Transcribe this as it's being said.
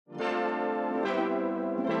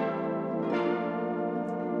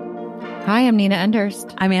Hi, I'm Nina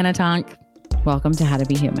Underst. I'm Anna Tonk. Welcome to How to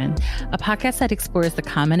Be Human, a podcast that explores the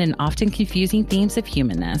common and often confusing themes of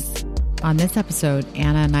humanness. On this episode,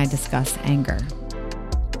 Anna and I discuss anger.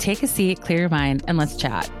 Take a seat, clear your mind, and let's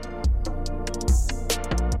chat.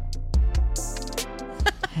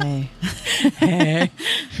 Hey.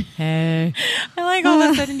 Hey. I like all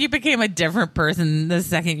of a sudden you became a different person the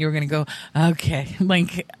second you were going to go, okay.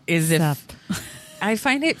 Like, as if... I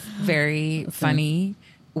find it very funny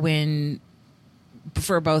when,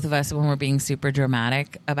 for both of us, when we're being super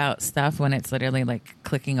dramatic about stuff, when it's literally like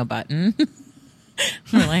clicking a button.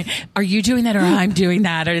 We're like, are you doing that or I'm doing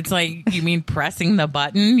that? Or it's like, you mean pressing the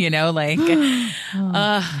button, you know, like,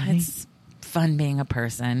 it's fun being a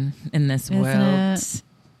person in this world.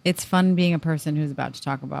 It's fun being a person who's about to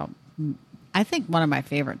talk about, I think, one of my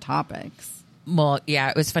favorite topics. Well, yeah,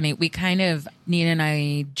 it was funny. We kind of, Nina and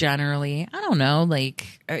I generally, I don't know,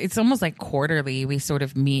 like, it's almost like quarterly. We sort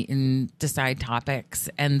of meet and decide topics.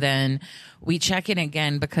 And then we check in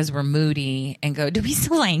again because we're moody and go, do we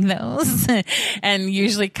still like those? And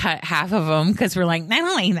usually cut half of them because we're like, I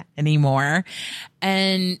don't like that anymore.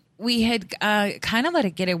 And we had kind of let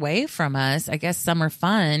it get away from us. I guess summer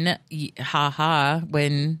fun,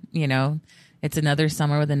 when, you know, it's another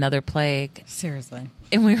summer with another plague. Seriously.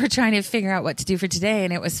 And we were trying to figure out what to do for today.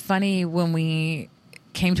 And it was funny when we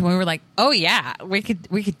came to when we were like, oh, yeah, we could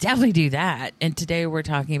definitely do that. And today we're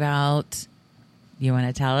talking about, you want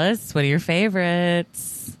to tell us? What are your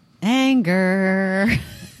favorites? Anger.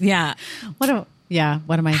 Yeah. What am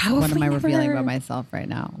I revealing about myself right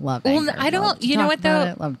now? Love anger. Well, I don't, you know what,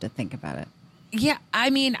 though? Love to think about it. Yeah.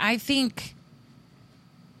 I mean, I think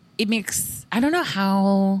it makes, I don't know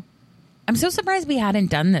how. I'm so surprised we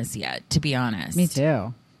hadn't done this yet, to be honest. Me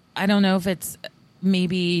too. I don't know if it's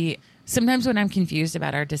maybe sometimes when I'm confused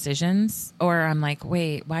about our decisions or I'm like,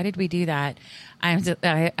 wait, why did we do that? I'm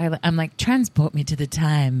like, transport me to the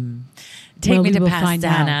time. Take me to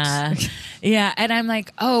Pastana. Yeah. And I'm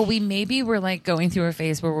like, oh, we maybe were like going through a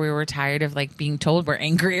phase where we were tired of like being told we're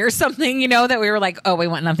angry or something, you know, that we were like, oh, we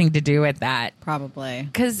want nothing to do with that. Probably.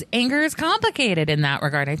 Because anger is complicated in that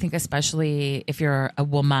regard. I think especially if you're a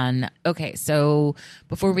woman. Okay. So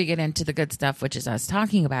before we get into the good stuff, which is us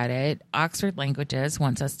talking about it, Oxford Languages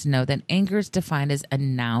wants us to know that anger is defined as a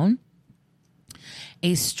noun,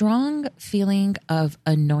 a strong feeling of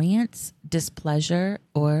annoyance, displeasure,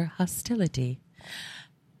 or hostility.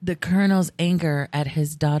 The colonel's anger at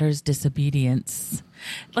his daughter's disobedience.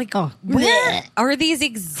 Like, where are these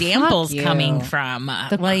examples coming from?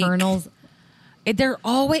 The colonel's... They're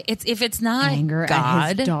always, if it's not anger God,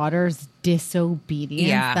 at his daughter's disobedience.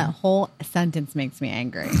 Yeah. That whole sentence makes me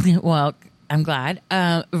angry. Well, I'm glad.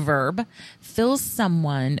 Verb, fill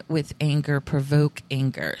someone with anger, provoke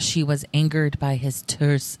anger. She was angered by his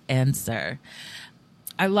terse answer.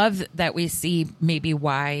 I love that we see maybe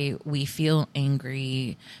why we feel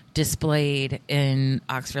angry displayed in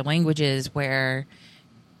Oxford Languages, where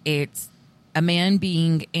it's a man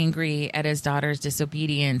being angry at his daughter's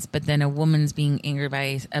disobedience, but then a woman's being angry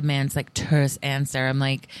by a man's like terse answer. I'm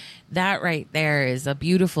like, that right there is a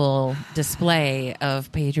beautiful display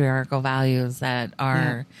of patriarchal values that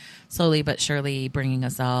are slowly but surely bringing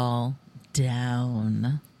us all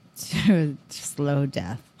down to slow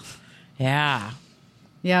death. Yeah.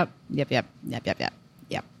 Yep.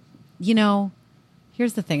 You know,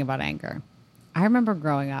 here's the thing about anger. I remember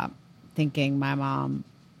growing up thinking my mom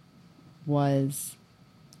was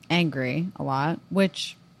angry a lot,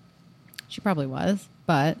 which she probably was,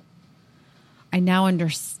 but I now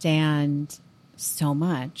understand so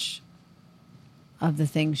much of the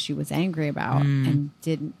things she was angry about I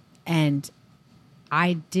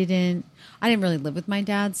didn't really live with my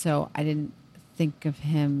dad, so I didn't think of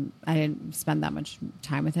him, I didn't spend that much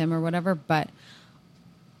time with him or whatever, but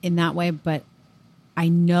in that way, but I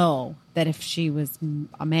know that if she was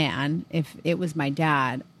a man, if it was my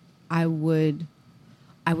dad, I would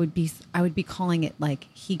be calling it like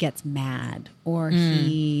he gets mad or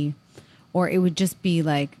it would just be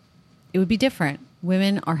like, it would be different.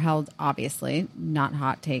 Women are held, obviously, no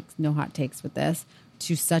hot takes with this,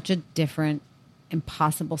 to such a different,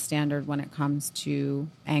 impossible standard when it comes to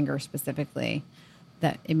anger specifically,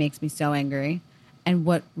 that it makes me so angry. And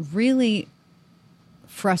what really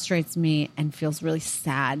frustrates me and feels really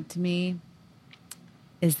sad to me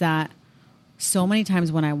is that so many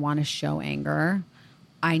times when I want to show anger,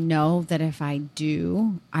 I know that if I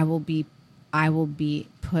do, I will be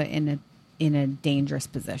put in a dangerous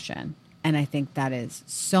position. And I think that is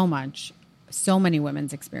so many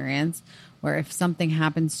women's experience, where if something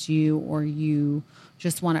happens to you or you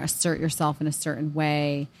just want to assert yourself in a certain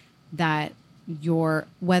way, that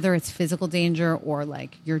whether it's physical danger or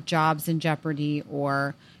like your job's in jeopardy,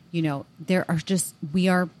 or, you know, we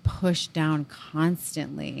are pushed down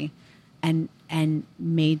constantly and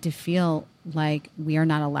made to feel like we are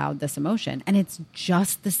not allowed this emotion. And it's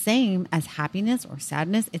just the same as happiness or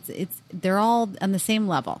sadness. They're all on the same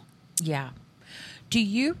level. Yeah. Do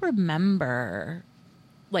you remember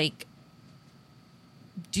what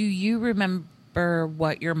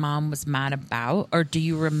your mom was mad about? Or do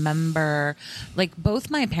you remember, like, both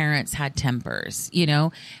my parents had tempers, you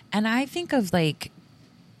know? And I think of like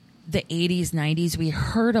the 80s, 90s, we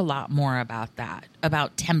heard a lot more about that,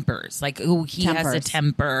 about tempers. Like, oh, he has a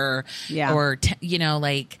temper. Yeah. Or, you know,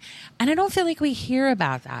 like, and I don't feel like we hear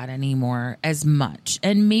about that anymore as much.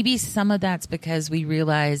 And maybe some of that's because we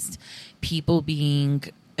realized people being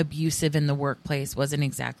abusive in the workplace wasn't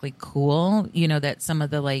exactly cool, you know, that some of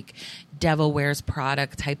the like devil wears Prada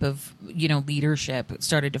type of, you know, leadership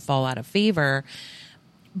started to fall out of favor.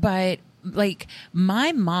 But like,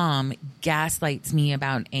 my mom gaslights me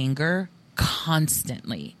about anger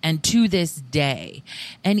constantly and to this day.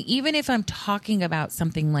 And even if I'm talking about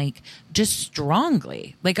something like just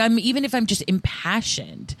strongly, like even if I'm just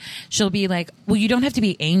impassioned, she'll be like, well, you don't have to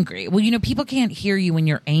be angry. Well, you know, people can't hear you when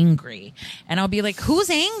you're angry. And I'll be like, who's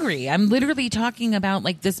angry? I'm literally talking about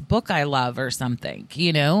like this book I love or something,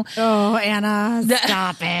 you know? Oh, Anna,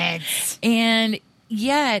 stop it. And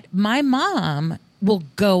yet my mom will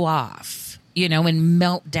go off, you know, and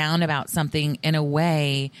melt down about something in a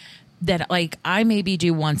way that like I maybe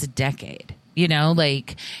do once a decade, you know,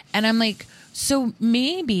 like, and I'm like, so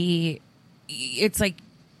maybe it's like,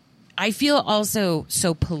 I feel also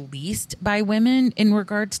so policed by women in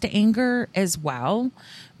regards to anger as well.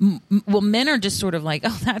 Well, men are just sort of like,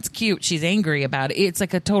 oh, that's cute, she's angry about it. It's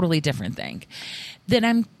like a totally different thing. Then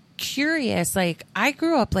I'm curious, like, I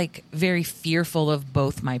grew up like very fearful of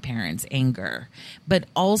both my parents' anger, but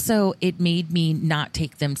also it made me not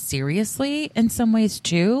take them seriously in some ways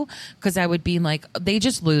too, because I would be like, they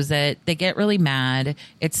just lose it, they get really mad,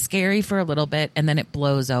 it's scary for a little bit, and then it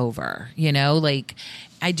blows over, you know, like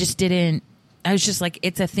I was just like,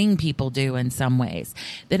 it's a thing people do in some ways.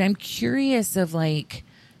 That I'm curious of like,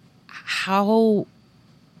 how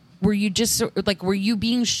were you just like, were you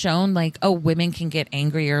being shown like, oh, women can get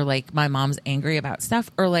angry, or like my mom's angry about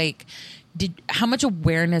stuff, or like, how much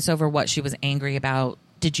awareness over what she was angry about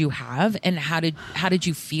did you have, and how did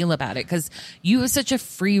you feel about it? Because you have such a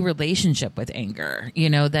free relationship with anger,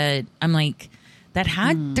 you know, that I'm like, that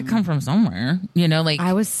had to come from somewhere, you know, like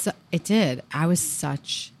I was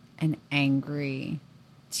such an angry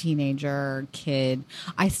teenager kid.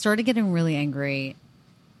 I started getting really angry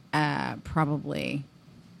probably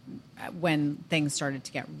when things started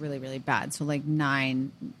to get really, really bad. So like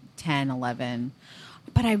 9, 10, 11.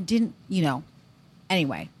 But I didn't, you know.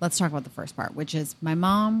 Anyway, let's talk about the first part, which is my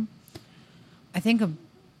mom. I think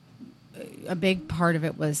a big part of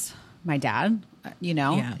it was my dad, you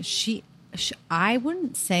know. Yeah. She, I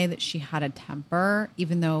wouldn't say that she had a temper,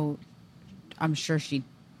 even though I'm sure she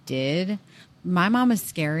did. My mom is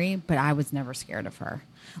scary, but I was never scared of her.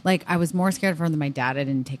 Like, I was more scared of her than my dad. I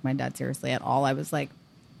didn't take my dad seriously at all. I was like,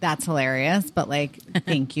 that's hilarious, but like,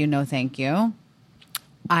 thank you, no thank you.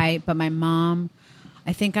 But my mom,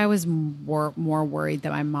 I think I was more worried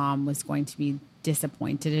that my mom was going to be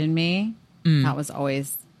disappointed in me. That was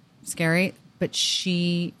always scary. But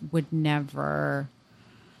she would never,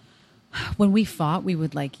 when we fought, we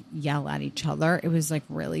would like yell at each other. It was like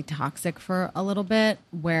really toxic for a little bit,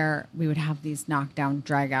 where we would have these knockdown,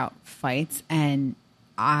 drag out fights. And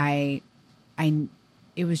it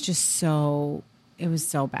was just so, it was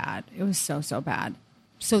so bad. It was so, so bad.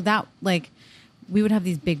 So that, like, we would have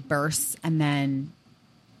these big bursts, and then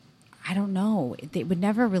I don't know, it would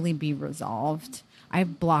never really be resolved. I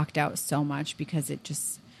blocked out so much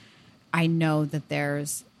because I know that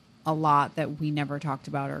there's a lot that we never talked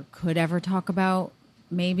about or could ever talk about,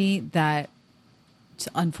 maybe, that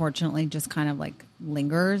unfortunately just kind of like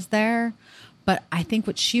lingers there. But I think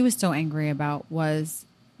what she was so angry about was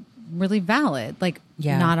really valid, like,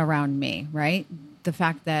 not around me, right? The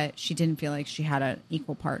fact that she didn't feel like she had an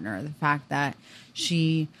equal partner, the fact that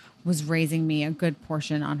she was raising me a good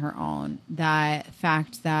portion on her own, that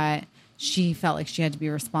fact that she felt like she had to be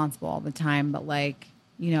responsible all the time, but like,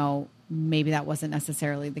 you know, maybe that wasn't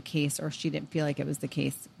necessarily the case, or she didn't feel like it was the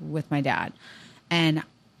case with my dad. And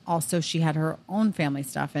also she had her own family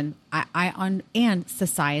stuff. And and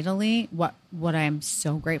societally, what I'm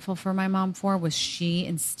so grateful for my mom for was she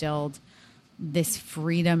instilled this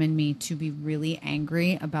freedom in me to be really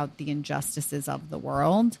angry about the injustices of the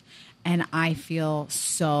world. And I feel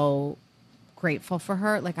so grateful for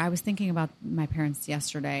her. Like I was thinking about my parents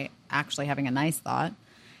yesterday, actually having a nice thought.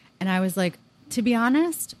 And I was like, to be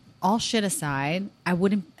honest, all shit aside, I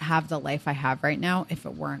wouldn't have the life I have right now if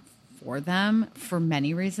it weren't for them for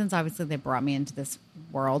many reasons. Obviously, they brought me into this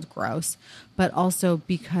world, gross, but also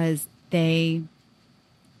because they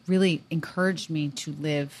really encouraged me to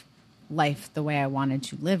live life the way I wanted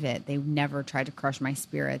to live it. They never tried to crush my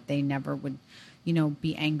spirit. They never would,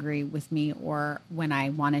 be angry with me, or when I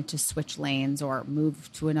wanted to switch lanes or move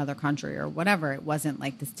to another country or whatever. It wasn't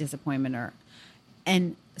like this disappointment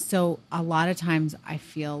and so a lot of times I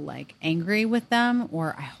feel like angry with them,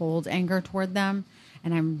 or I hold anger toward them.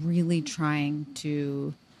 And I'm really trying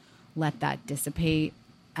to let that dissipate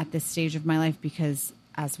at this stage of my life because,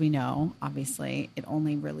 as we know, obviously, it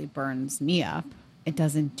only really burns me up. It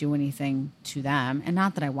doesn't do anything to them. And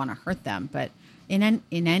not that I want to hurt them, but in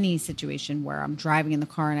any situation where I'm driving in the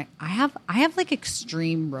car and I have like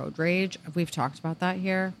extreme road rage. We've talked about that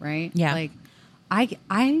here, right? Yeah. Like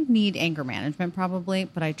I need anger management probably,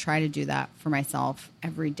 but I try to do that for myself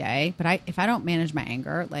every day. But if I don't manage my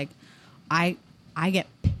anger, like I get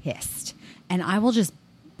pissed and I will just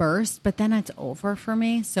burst, but then it's over for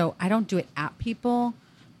me. So I don't do it at people,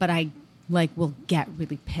 but I like will get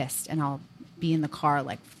really pissed and I'll be in the car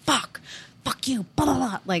like, fuck you, blah, blah,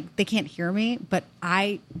 blah. Like they can't hear me, but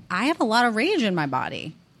I have a lot of rage in my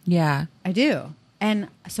body. Yeah, I do. And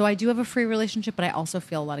so I do have a free relationship, but I also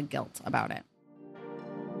feel a lot of guilt about it.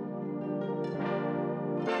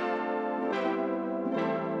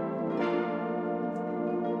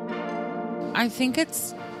 I think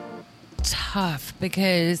it's tough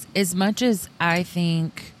because as much as I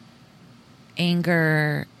think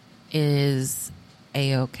anger is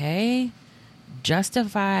a-okay,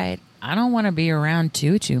 justified, I don't want to be around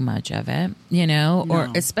too much of it, or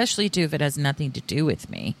especially too if it has nothing to do with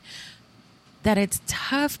me. That it's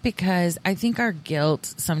tough because I think our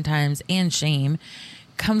guilt sometimes and shame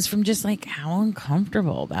comes from just like how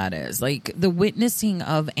uncomfortable that is. Like the witnessing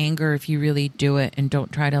of anger, if you really do it and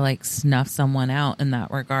don't try to like snuff someone out in that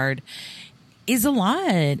regard, is a lot.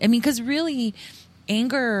 I mean, because really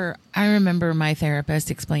anger, I remember my therapist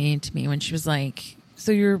explaining to me when she was like,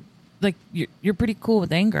 so you're pretty cool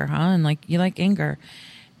with anger, huh? And like, you like anger.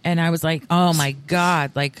 And I was like, oh my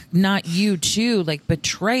God, like not you too, like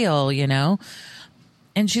betrayal,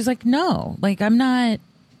 And she's like, no, like I'm not,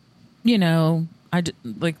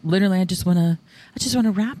 literally, I just want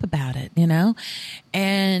to rap about it,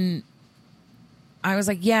 And I was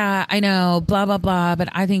like, yeah, I know, blah, blah, blah, but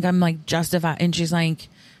I think I'm like justified. And she's like,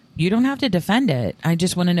 you don't have to defend it. I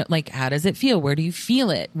just want to know, like, how does it feel? Where do you feel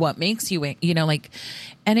it? What makes you, and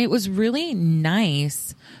it was really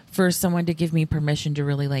nice for someone to give me permission to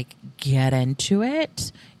really like get into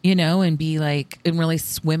it, and be like, and really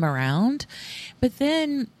swim around. But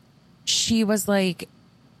then she was like,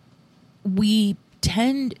 we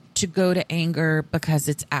tend to go to anger because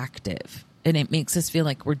it's active and it makes us feel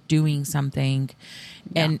like we're doing something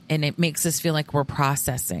and it makes us feel like we're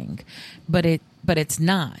processing, but it's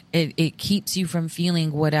not. It keeps you from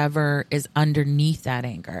feeling whatever is underneath that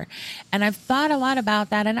anger. And I've thought a lot about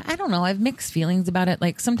that, and I don't know, I've mixed feelings about it.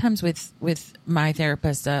 Like sometimes with my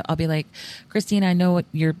therapist, I'll be like, Christine, I know what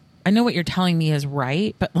you're telling me is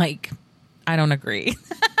right, but like, I don't agree.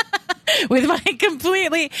 With my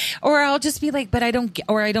completely, or I'll just be like, but I don't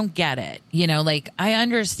get it. Like I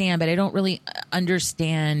understand, but I don't really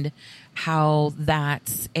understand how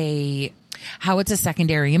it's a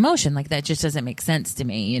secondary emotion. Like that just doesn't make sense to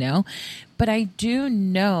me, but I do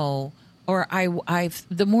know, or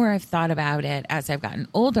the more I've thought about it as I've gotten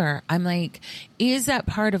older, I'm like, is that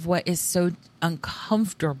part of what is so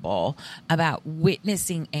uncomfortable about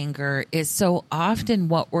witnessing anger is so often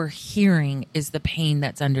what we're hearing is the pain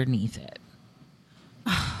that's underneath it.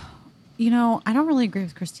 I don't really agree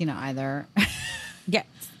with Christina either. Yes.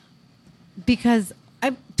 Because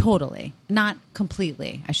I totally, not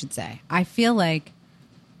completely, I should say. I feel like,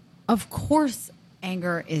 of course,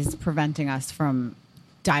 anger is preventing us from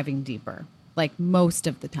diving deeper, like most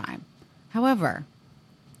of the time. However,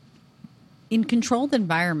 in controlled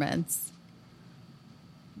environments,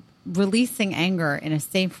 releasing anger in a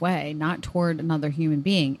safe way, not toward another human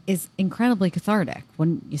being, is incredibly cathartic,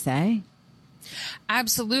 wouldn't you say?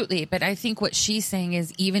 Absolutely. But I think what she's saying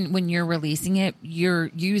is even when you're releasing it,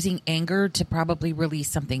 you're using anger to probably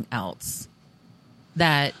release something else.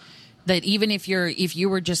 That even if you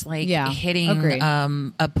were just like hitting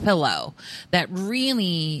a pillow, that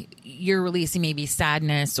really you're releasing maybe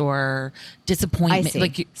sadness or disappointment.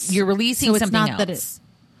 Like you're releasing something else.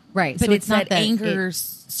 Right. But so it's not that anger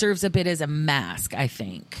serves a bit as a mask, I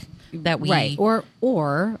think. that we right,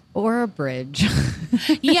 or a bridge.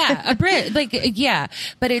 yeah, a bridge, like, yeah,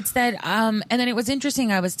 but it's that and then it was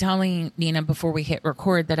interesting. I was telling Nina before we hit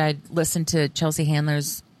record that I'd listened to Chelsea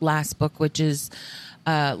Handler's last book, which is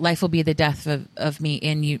Life Will Be the Death of Me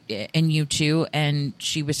and You Too, and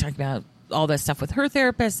she was talking about all this stuff with her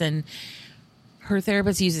therapist, and her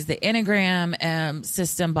therapist uses the Enneagram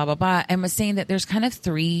system, blah, blah, blah, and was saying that there's kind of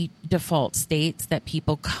 3 default states that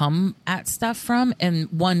people come at stuff from.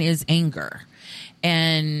 And one is anger.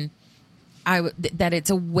 And that it's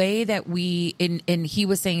a way that we, and he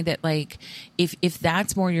was saying that, like, if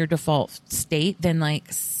that's more your default state, then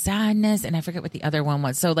like sadness, and I forget what the other one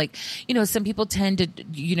was. So like, you know, some people tend to,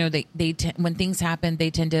 you know, they when things happen, they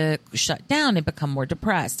tend to shut down and become more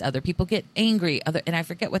depressed. Other people get angry, and I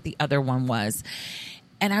forget what the other one was.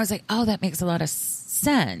 And I was like, oh, that makes a lot of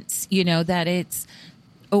sense. You know, that it's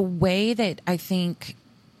a way that I think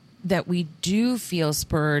that we do feel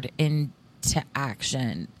spurred into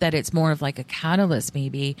action, that it's more of like a catalyst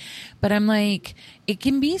maybe. But I'm like, it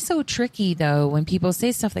can be so tricky though when people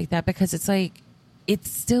say stuff like that, because it's like,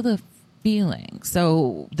 it's still a feeling.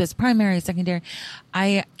 So this primary, secondary,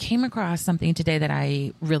 I came across something today that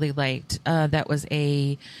I really liked. That was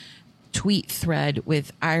a tweet thread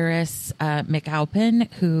with Iris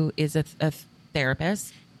McAlpin, who is a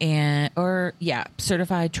therapist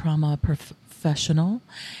certified trauma professional.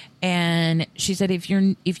 And she said, if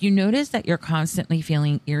you notice that you're constantly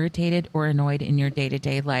feeling irritated or annoyed in your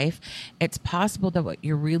day-to-day life, it's possible that what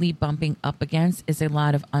you're really bumping up against is a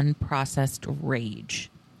lot of unprocessed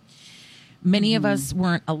rage. Many of us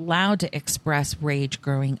weren't allowed to express rage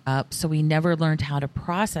growing up, so we never learned how to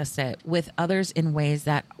process it with others in ways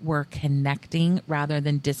that were connecting rather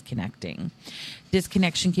than disconnecting.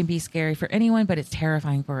 Disconnection can be scary for anyone, but it's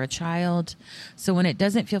terrifying for a child. So when it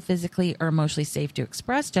doesn't feel physically or emotionally safe to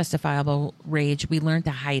express justifiable rage, we learn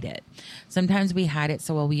to hide it. Sometimes we hide it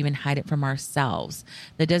so we even hide it from ourselves.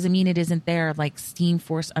 That doesn't mean it isn't there. Like steam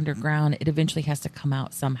forced underground, it eventually has to come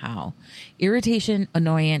out somehow. Irritation,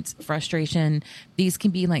 annoyance, frustration, these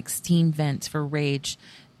can be like steam vents for rage.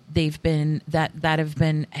 They've been that have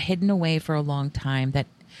been hidden away for a long time. That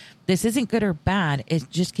this isn't good or bad. It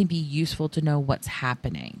just can be useful to know what's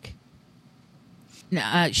happening.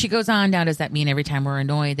 She goes on, now does that mean every time we're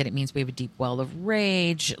annoyed that it means we have a deep well of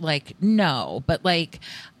rage? Like, no. But like,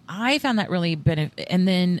 I found that really and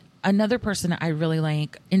then another person I really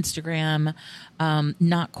like, Instagram,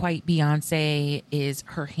 Not Quite Beyonce is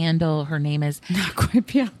her handle. Her name is Not Quite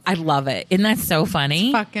Beyonce. I love it. Isn't that so funny?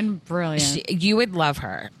 It's fucking brilliant. You would love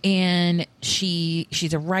her. And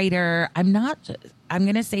she's a writer. I'm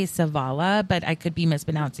going to say Savala, but I could be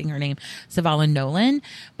mispronouncing her name, Savala Nolan.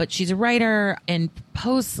 But she's a writer and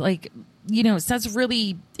posts like, you know, says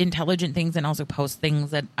really intelligent things and also posts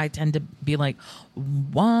things that I tend to be like,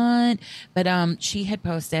 what? But she had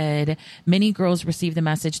posted, many girls receive the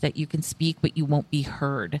message that you can speak, but you won't be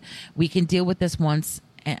heard. We can deal with this once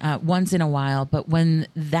in a while, but when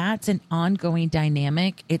that's an ongoing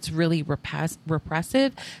dynamic, it's really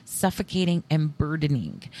repressive, suffocating, and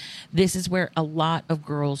burdening. This is where a lot of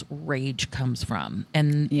girls' rage comes from.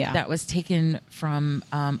 And that was taken from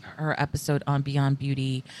her episode on Beyond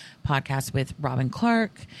Beauty podcast with Robin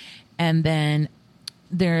Clark. And then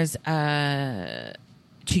there's to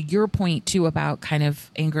your point too about kind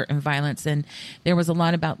of anger and violence, and there was a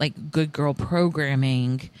lot about like good girl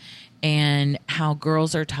programming and how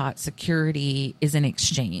girls are taught security is an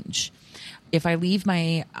exchange. If I leave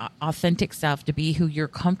my authentic self to be who you're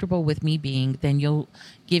comfortable with me being, then you'll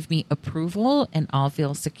give me approval and I'll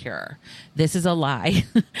feel secure. This is a lie.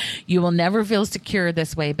 You will never feel secure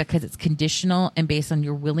this way because it's conditional and based on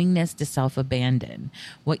your willingness to self-abandon.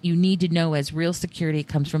 What you need to know is real security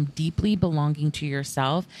comes from deeply belonging to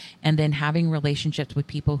yourself and then having relationships with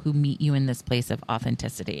people who meet you in this place of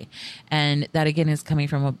authenticity. And that again is coming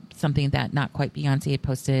from something that Not Quite Beyonce had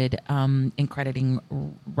posted in crediting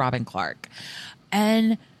Robin Clark.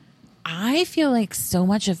 And I feel like so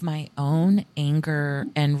much of my own anger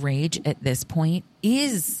and rage at this point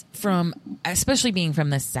is from, especially being from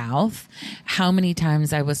the South, how many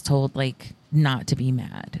times I was told like not to be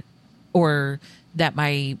mad or that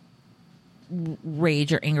my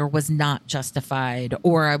rage or anger was not justified,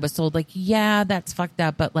 or I was told like, yeah, that's fucked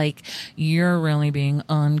up, but like you're really being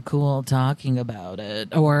uncool talking about it.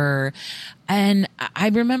 And I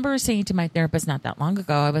remember saying to my therapist not that long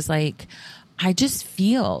ago, I was like, I just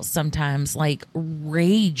feel sometimes like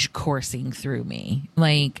rage coursing through me.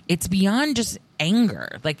 Like it's beyond just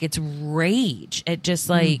anger. Like it's rage. It just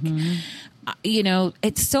like, you know,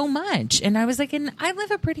 it's so much. And I was like, and I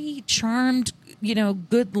live a pretty charmed,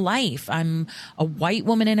 good life. I'm a white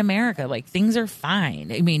woman in America. Like, things are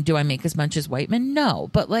fine. I mean, do I make as much as white men? No.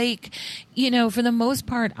 But like, for the most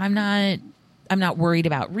part, I'm not worried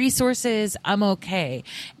about resources. I'm okay.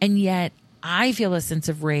 And yet I feel a sense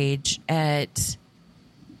of rage at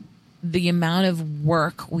the amount of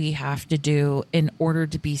work we have to do in order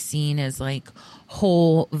to be seen as like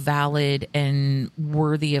whole, valid, and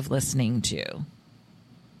worthy of listening to.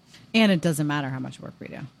 And it doesn't matter how much work we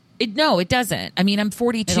do. No, it doesn't. I mean, I'm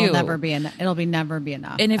 42. It'll never be enough. Never be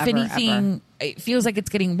enough. And if ever, anything, it feels like it's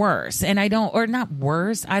getting worse. And or not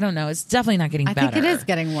worse. I don't know. It's definitely not getting better. I think it is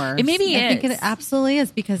getting worse. It maybe is. I think it absolutely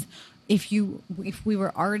is, because if we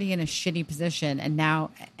were already in a shitty position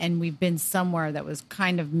and we've been somewhere that was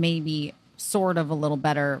kind of maybe sort of a little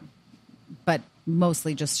better, but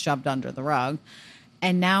mostly just shoved under the rug.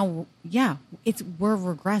 And now, we're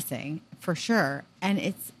regressing for sure. And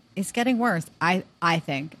it's getting worse, I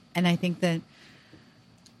think. And I think that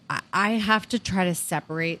I have to try to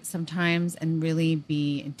separate sometimes and really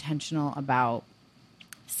be intentional about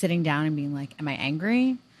sitting down and being like, am I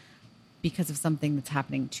angry because of something that's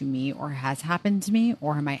happening to me or has happened to me?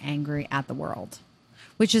 Or am I angry at the world?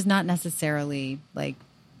 Which is not necessarily like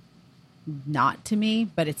not to me,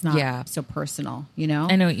 but it's not so personal, I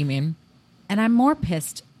know what you mean. And I'm more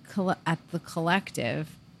pissed at the collective.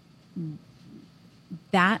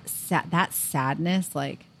 That sadness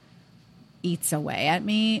like eats away at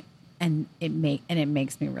me, and it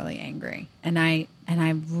makes me really angry. And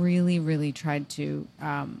I've really, really tried to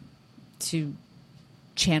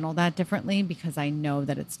channel that differently, because I know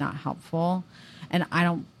that it's not helpful, and I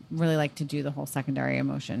don't really like to do the whole secondary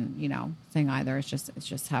emotion thing either. It's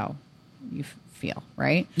just how you feel,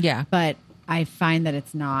 right? Yeah. But I find that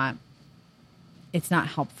it's not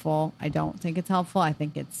helpful. I don't think it's helpful. I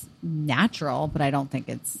think it's natural, but I don't think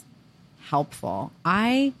it's helpful.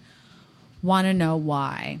 I want to know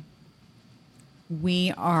why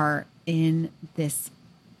we are in this,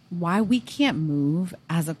 why we can't move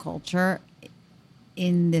as a culture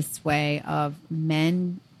in this way of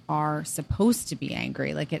men are supposed to be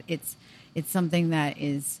angry. Like it's something that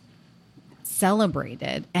is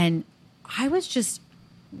celebrated. And I was just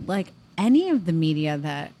like, any of the media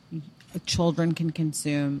that children can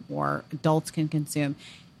consume or adults can consume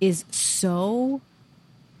is so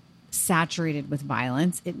saturated with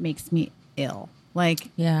violence. It makes me ill. Like,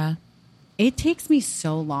 yeah, it takes me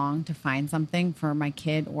so long to find something for my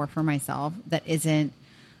kid or for myself that isn't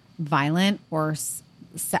violent or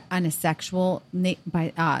on a sexually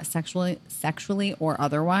or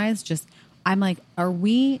otherwise. Just, I'm like, are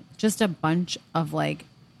we just a bunch of like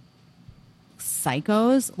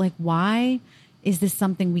psychos? Like, why is this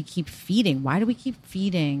something we keep feeding? Why do we keep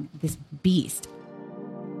feeding this beast?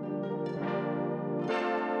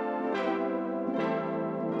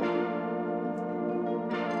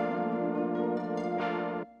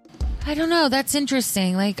 I don't know. That's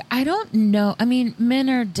interesting. Like, I don't know. I mean, men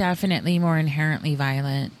are definitely more inherently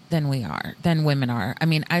violent than women are. I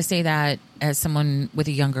mean, I say that as someone with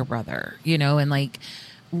a younger brother, and like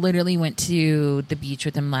literally went to the beach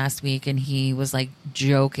with him last week, and he was like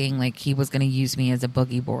joking like he was going to use me as a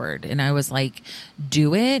boogie board. And I was like,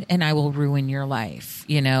 do it and I will ruin your life,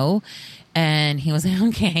 And he was like,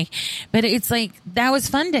 okay. But it's like, that was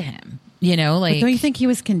fun to him. Like, but don't you think he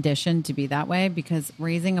was conditioned to be that way? Because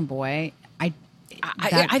raising a boy, I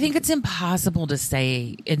think it's impossible to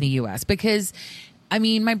say in the U.S. because, I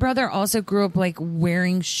mean, my brother also grew up like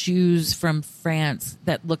wearing shoes from France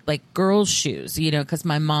that looked like girls' shoes, because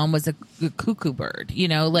my mom was a cuckoo bird,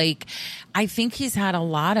 like I think he's had a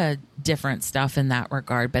lot of different stuff in that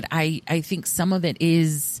regard. But I think some of it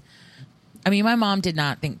is, I mean, my mom did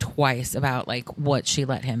not think twice about like what she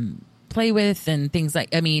let him play with and things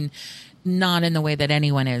like, I mean, not in the way that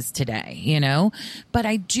anyone is today, But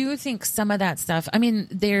I do think some of that stuff, I mean,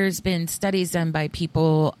 there's been studies done by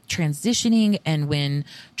people transitioning, and when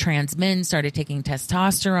trans men started taking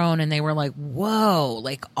testosterone, and they were like, whoa,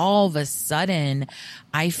 like all of a sudden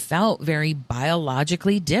I felt very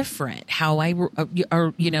biologically different. How I,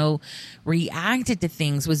 reacted to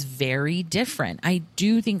things was very different. I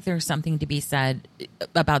do think there's something to be said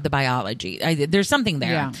about the biology. There's something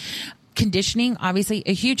there. Yeah. Conditioning, obviously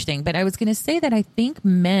a huge thing, but I was going to say that I think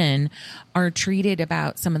men are treated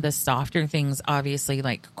about some of the softer things, obviously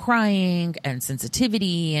like crying and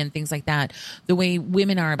sensitivity and things like that, the way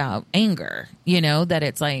women are about anger, that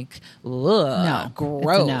it's like, ugh, no,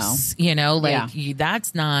 gross,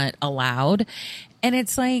 that's not allowed. And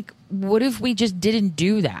it's like, what if we just didn't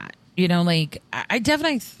do that? Like I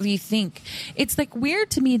definitely think it's like weird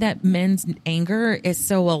to me that men's anger is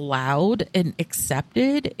so allowed and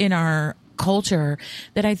accepted in our culture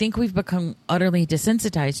that I think we've become utterly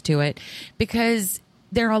desensitized to it because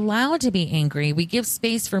they're allowed to be angry. We give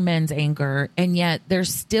space for men's anger, and yet they're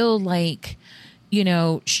still like, you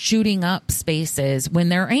know, shooting up spaces when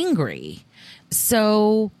they're angry.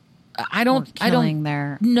 So I don't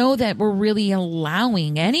know that we're really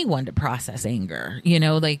allowing anyone to process anger. You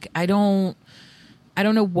know, like I don't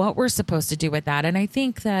know what we're supposed to do with that. And I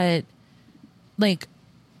think that like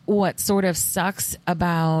what sort of sucks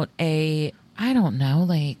about I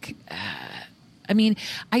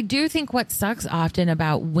do think what sucks often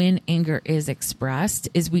about when anger is expressed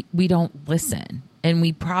is we don't listen, and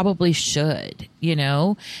we probably should, you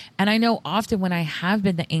know? And I know often when I have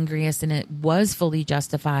been the angriest and it was fully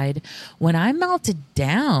justified, when I melted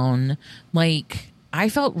down, like I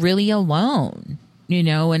felt really alone, you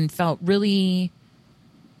know, and felt really,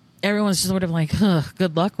 everyone's just sort of like,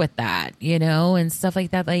 good luck with that, you know, and stuff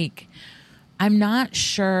like that. Like, I'm not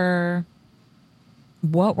sure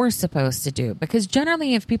what we're supposed to do, because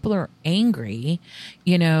generally if people are angry,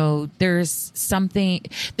 you know, there's something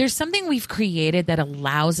we've created that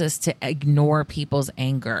allows us to ignore people's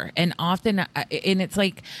anger. And often, and it's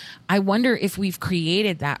like, I wonder if we've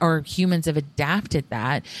created that, or humans have adapted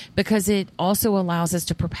that, because it also allows us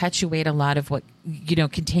to perpetuate a lot of what, you know,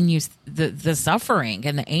 continues the suffering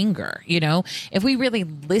and the anger. You know, if we really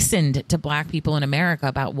listened to Black people in America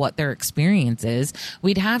about what their experience is,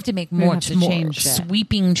 we'd have to make more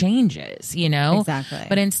sweeping changes, you know? Exactly.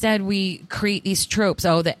 But instead we create these tropes.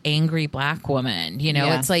 Oh, the angry Black woman, you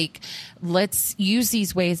know, It's like, let's use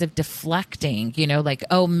these ways of deflecting, you know, like,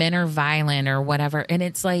 oh, men are violent or whatever. And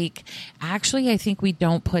it's like, actually, I think we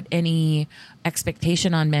don't put any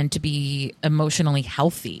expectation on men to be emotionally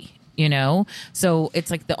healthy. You know, so it's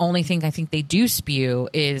like the only thing I think they do spew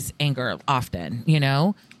is anger often, you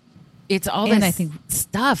know, it's all this I think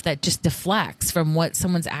stuff that just deflects from what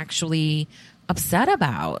someone's actually upset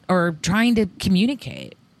about or trying to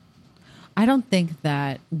communicate. I don't think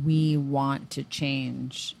that we want to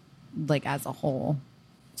change like as a whole.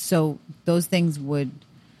 So those things would,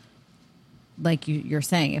 like you're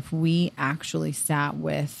saying, if we actually sat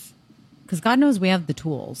with, because God knows we have the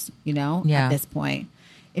tools, you know, at this point.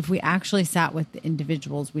 If we actually sat with the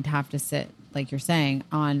individuals, we'd have to sit, like you're saying,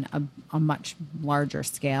 on a much larger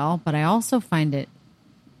scale. But I also find it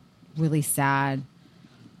really sad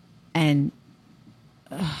and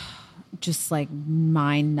just like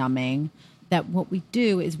mind numbing that what we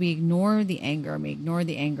do is we ignore the anger,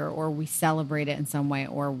 or we celebrate it in some way,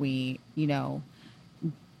 or we, you know,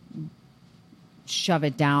 shove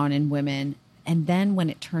it down in women. And then when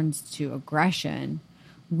it turns to aggression,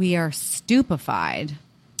 we are stupefied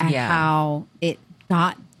at how it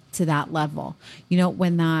got to that level. You know,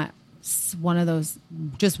 when that's one of those,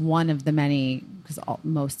 just one of the many, because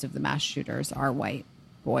most of the mass shooters are white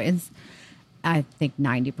boys. I think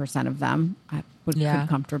 90% of them, I could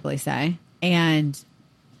comfortably say. And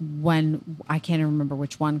when, I can't even remember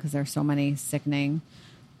which one, because there's so many sickening,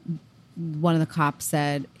 one of the cops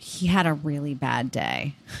said he had a really bad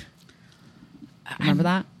day. Remember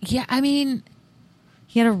that? Yeah, I mean,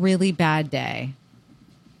 he had a really bad day.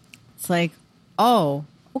 It's like, oh,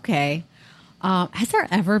 okay. Has there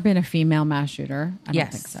ever been a female mass shooter? I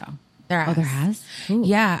don't think so. There has. Oh, there has? Ooh.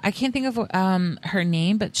 Yeah, I can't think of her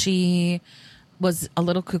name, but she was a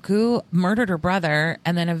little cuckoo, murdered her brother,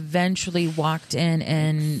 and then eventually walked in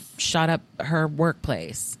and shot up her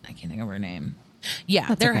workplace. I can't think of her name. Yeah,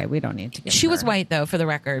 that's okay. We don't need to get She was white, though, for the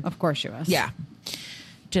record. Of course she was. Yeah.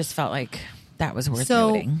 Just felt like that was worth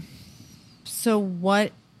noting. So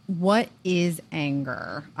what is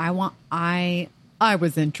anger? I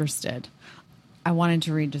was interested. I wanted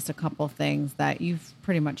to read just a couple of things that you've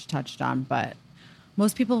pretty much touched on, but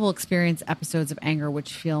most people will experience episodes of anger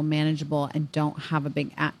which feel manageable and don't have a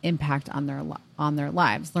big impact on their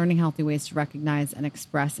lives. Learning healthy ways to recognize and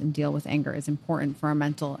express and deal with anger is important for our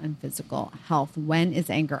mental and physical health. When is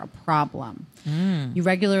anger a problem? You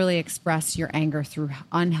regularly express your anger through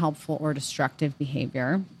unhelpful or destructive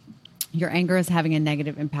behavior. Your anger is having a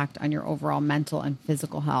negative impact on your overall mental and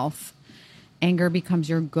physical health. Anger becomes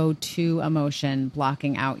your go-to emotion,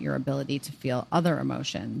 blocking out your ability to feel other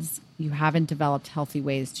emotions. You haven't developed healthy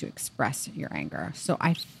ways to express your anger. So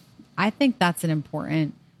I think that's an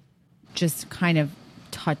important just kind of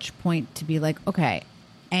touch point to be like, okay,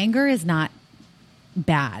 anger is not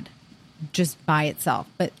bad just by itself,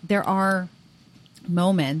 but there are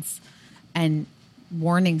moments and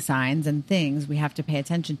warning signs and things we have to pay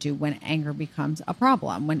attention to when anger becomes a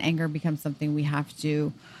problem, when anger becomes something we have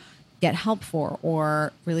to get help for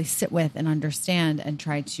or really sit with and understand and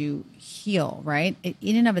try to heal, right?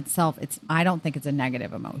 In and of itself, I don't think it's a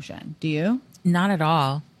negative emotion. Do you? Not at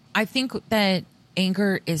all. I think that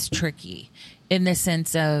anger is tricky in the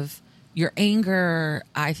sense of your anger,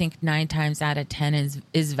 I think 9 times out of 10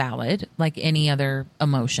 is valid, like any other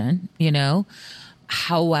emotion, you know?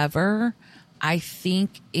 However, I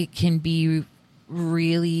think it can be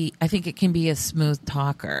a smooth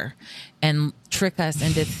talker and trick us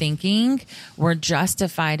into thinking we're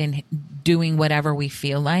justified in doing whatever we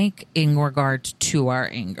feel like in regards to our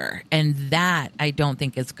anger. And that I don't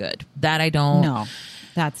think is good. That I don't. No,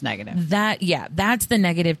 that's negative. That's the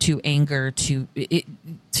negative to anger to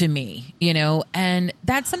me, you know, and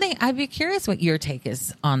that's something I'd be curious what your take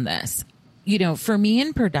is on this. You know, for me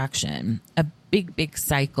in production, a big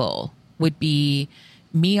cycle would be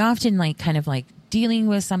me often like kind of like dealing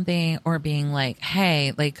with something or being like,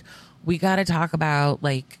 hey, like we got to talk about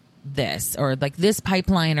like this or like this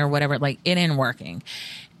pipeline or whatever, like it ain't working.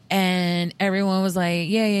 And everyone was like,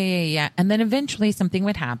 yeah. And then eventually something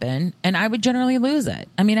would happen and I would generally lose it.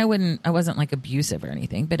 I mean, I wasn't like abusive or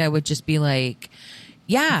anything, but I would just be like,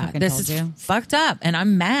 yeah, this is fucked up. And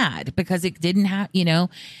I'm mad because it didn't have, you know,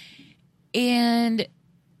 and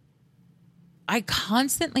I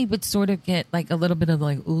constantly would sort of get like a little bit of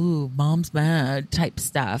like, ooh, mom's mad type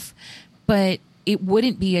stuff, but it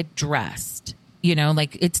wouldn't be addressed, you know,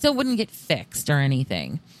 like it still wouldn't get fixed or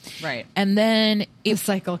anything. Right. And then the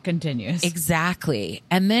cycle continues. Exactly.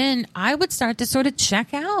 And then I would start to sort of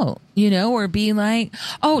check out, you know, or be like,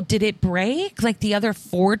 oh, did it break? Like the other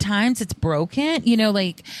 4 times it's broken? You know,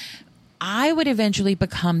 like I would eventually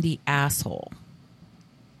become the asshole.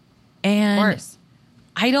 And of course.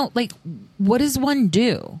 I don't like, what does one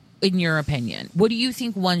do? In your opinion, what do you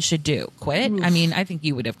think one should do? Quit? Oof. I mean, I think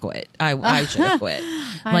you would have quit. I should have quit.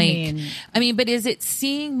 I mean, but is it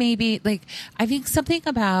seeing maybe like, I think something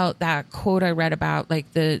about that quote I read about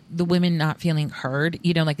like the women not feeling heard,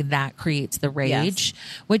 you know, like that creates the rage,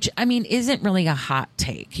 yes. Which I mean, isn't really a hot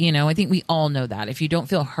take. You know, I think we all know that if you don't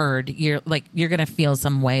feel heard, you're going to feel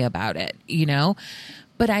some way about it, you know?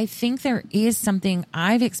 But I think there is something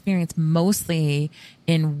I've experienced mostly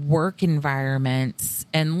in work environments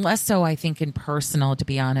and less so, I think, in personal, to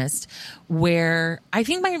be honest, where I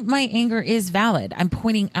think my anger is valid. I'm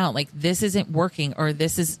pointing out like this isn't working or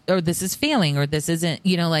this is failing or this isn't,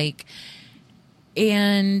 you know, like,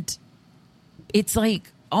 and it's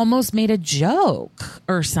like almost made a joke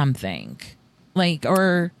or something like,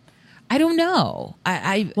 or I don't know.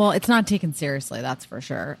 Well, it's not taken seriously, that's for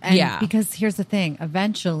sure. And yeah. Because here's the thing.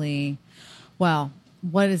 Eventually, well,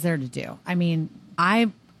 what is there to do? I mean,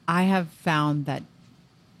 I have found that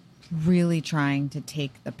really trying to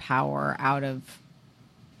take the power out of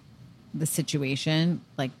the situation,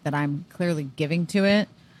 like that I'm clearly giving to it,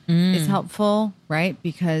 is helpful, right?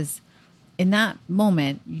 Because in that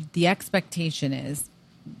moment, the expectation is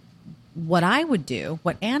what I would do,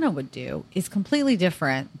 what Anna would do, is completely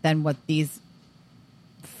different than what these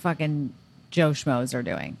fucking Joe Schmoes are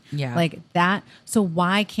doing. Yeah. Like that. So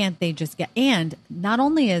why can't they just get, and not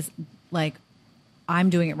only is like, I'm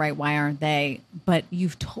doing it right, why aren't they? But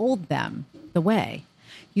you've told them the way.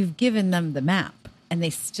 You've given them the map and they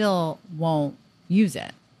still won't use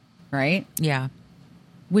it. Right? Yeah.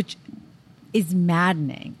 Which is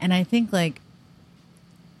maddening. And I think like,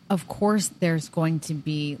 of course, there's going to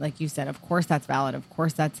be, like you said, of course that's valid. Of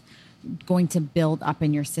course that's going to build up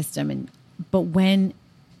in your system. But when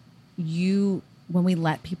we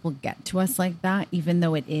let people get to us like that, even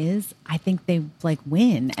though it is, I think they like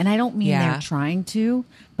win. And I don't mean they're trying to,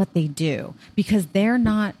 but they do because they're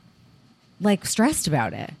not like stressed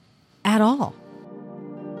about it at all.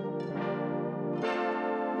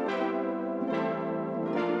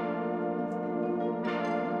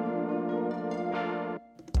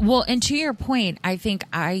 Well, and to your point, I think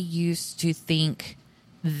I used to think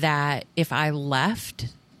that if I left,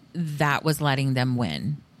 that was letting them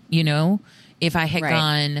win. You know, if I had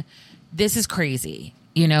gone, this is crazy.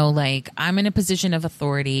 You know, like I'm in a position of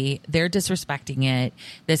authority. They're disrespecting it.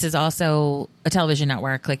 This is also a television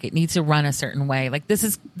network. Like it needs to run a certain way. Like this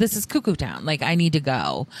is cuckoo town. Like I need to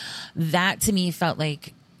go. That to me felt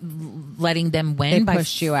like letting them win. They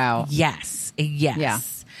pushed you out. Yes. Yeah,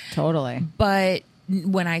 totally. But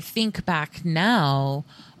when I think back now,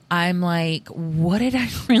 I'm like, what did I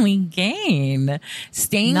really gain?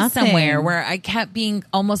 Staying somewhere where I kept being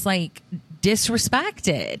almost like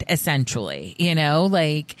disrespected, essentially, you know,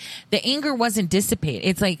 like the anger wasn't dissipated.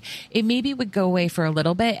 It's like it maybe would go away for a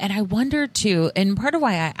little bit. And I wonder too, and part of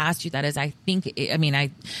why I asked you that is I think, I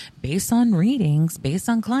mean, based on readings, based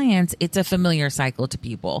on clients, it's a familiar cycle to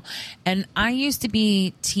people. And I used to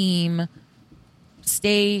be team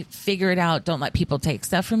stay, figure it out, don't let people take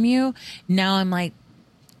stuff from you. Now I'm like,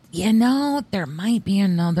 there might be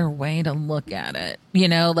another way to look at it.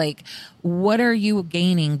 Like, what are you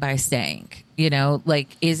gaining by staying? Like,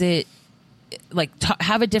 is it like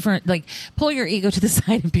have a different, like, pull your ego to the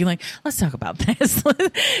side and be like, let's talk about this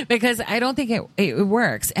because I don't think it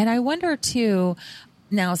works. And I wonder too,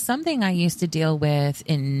 now something I used to deal with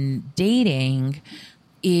in dating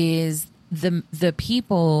is the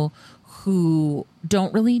people who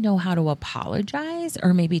don't really know how to apologize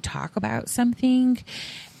or maybe talk about something,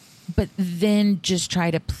 but then just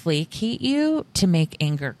try to placate you to make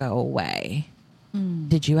anger go away.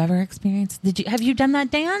 Did you ever have you done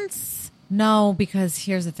that dance? No, because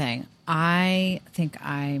here's the thing. I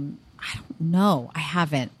don't know. I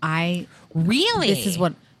haven't. Really? This is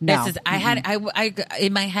what, no. I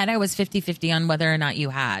in my head, I was 50-50 on whether or not you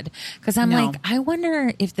had. Cause I'm like, I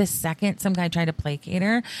wonder if the second some guy tried to placate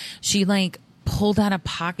her, she like pulled out a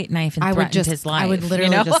pocket knife and threatened his life. I would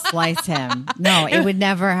literally just slice him. No, it would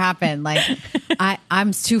never happen. Like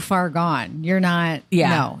I'm too far gone. You're not. Yeah.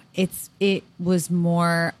 No, it was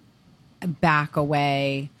more back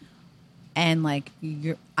away. And like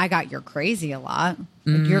I got you're crazy a lot.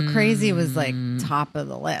 Like, you're crazy was like top of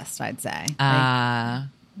the list, I'd say. Like,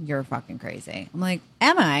 you're fucking crazy. I'm like,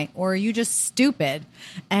 am I? Or are you just stupid?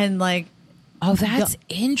 And like, oh, that's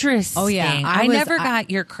interesting. Oh yeah, I never got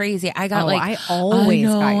you're crazy. I got I always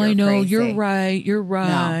got you're I know. crazy. You're right. You're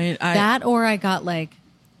right. No, that or I got like,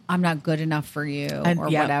 I'm not good enough for you or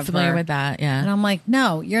whatever. Familiar with that, yeah. And I'm like,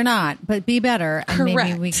 no, you're not. But be better, and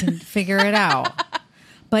maybe we can figure it out.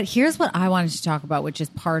 But here's what I wanted to talk about, which is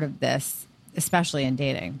part of this, especially in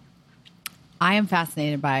dating. I am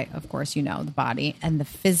fascinated by, of course, the body and the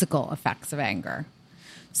physical effects of anger.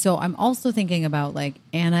 So I'm also thinking about like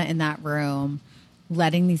Anna in that room,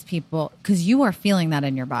 letting these people, because you are feeling that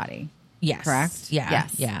in your body. Yes. Correct? Yeah.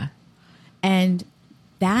 Yes. Yeah. And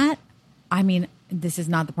that, I mean, this is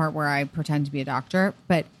not the part where I pretend to be a doctor,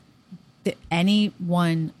 but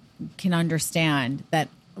anyone can understand that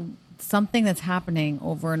something that's happening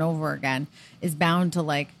over and over again is bound to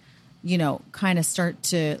like, kind of start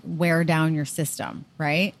to wear down your system.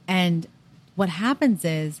 Right. And what happens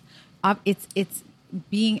is it's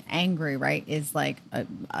being angry, right, is like a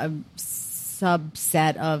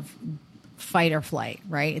subset of fight or flight,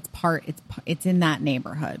 right? It's in that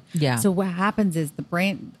neighborhood. Yeah. So what happens is the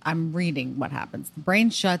brain, I'm reading what happens. The brain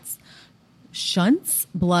shunts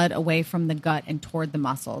blood away from the gut and toward the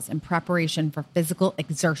muscles in preparation for physical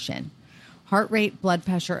exertion. Heart rate, blood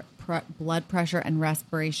pressure, and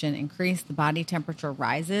respiration increase. The body temperature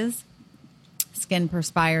rises. Skin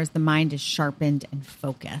perspires. The mind is sharpened and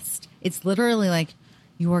focused. It's literally like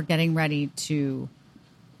you are getting ready to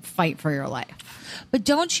fight for your life. But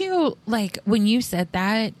don't you, like, when you said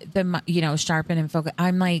that, sharpen and focus,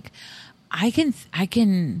 I'm like, I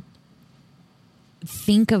can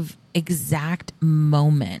think of exact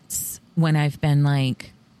moments when I've been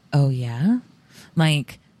like, oh yeah,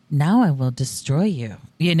 like, now I will destroy you,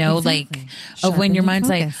 Exactly. like, of when your mind's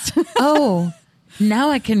focused. Like, oh, now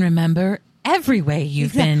I can remember every way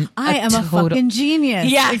you've been. I am a fucking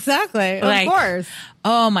genius. Yeah, exactly. Like, of course.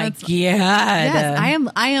 Oh my God. Yes,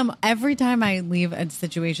 I am. Every time I leave a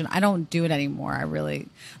situation, I don't do it anymore. I really,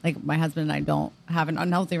 like, my husband and I don't have an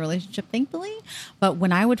unhealthy relationship, thankfully. But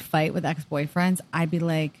when I would fight with ex-boyfriends, I'd be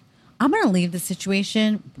like, I'm going to leave the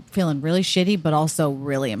situation feeling really shitty, but also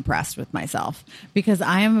really impressed with myself because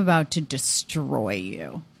I am about to destroy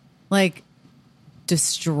you. Like,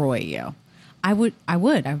 destroy you. I would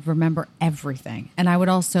remember everything. And I would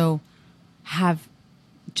also have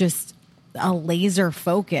just a laser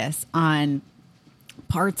focus on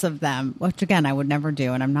parts of them, which again, I would never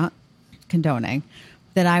do. And I'm not condoning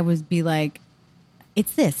that. I would be like,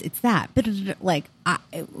 it's this, it's that. But like, I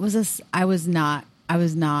was not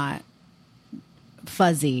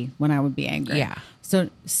fuzzy when I would be angry. Yeah.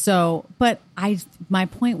 So, but my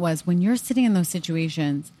point was when you're sitting in those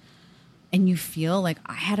situations and you feel like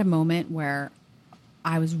I had a moment where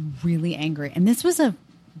I was really angry, and this was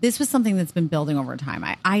something that's been building over time.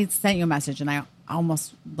 I sent you a message and I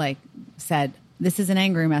almost like said, this is an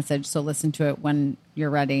angry message, so listen to it when you're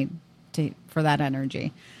ready for that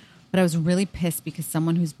energy. But I was really pissed because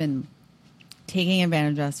someone who's been taking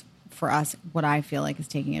advantage of us, for us, what I feel like is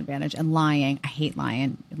taking advantage and lying. I hate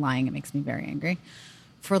lying. Lying, it makes me very angry.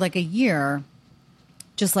 For like a year,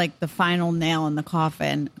 just like the final nail in the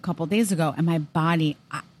coffin a couple of days ago. And my body,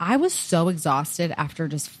 I was so exhausted after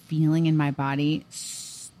just feeling in my body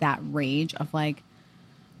that rage of like,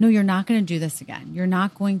 no, you're not going to do this again. You're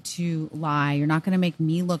not going to lie. You're not going to make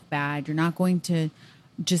me look bad. You're not going to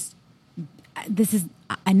just this is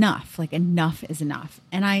enough. Like enough is enough.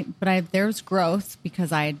 There's growth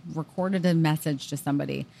because I recorded a message to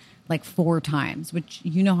somebody like 4 times, which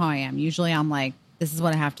you know how I am. Usually I'm like, this is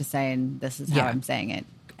what I have to say and this is how I'm saying it,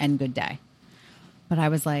 and good day. But I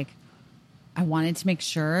was like, I wanted to make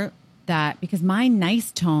sure that, because my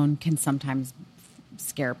nice tone can sometimes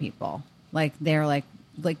scare people. Like they're like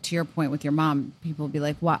to your point with your mom, people will be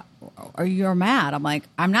like, what, are you mad? I'm like,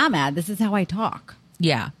 I'm not mad. This is how I talk.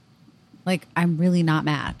 Yeah. Like, I'm really not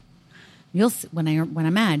mad. You'll when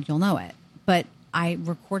I'm mad, you'll know it. But I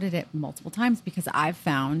recorded it multiple times because I've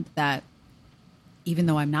found that even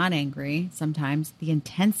though I'm not angry, sometimes the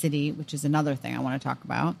intensity, which is another thing I want to talk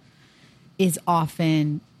about, is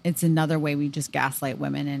often, it's another way we just gaslight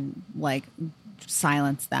women and like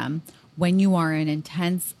silence them. When you are an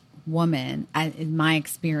intense woman, in my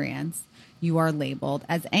experience, you are labeled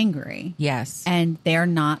as angry. Yes. And they're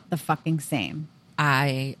not the fucking same.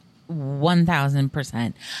 I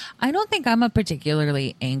 1000%. I don't think I'm a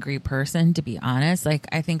particularly angry person, to be honest. Like,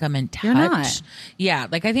 I think I'm in touch. You're not. Yeah.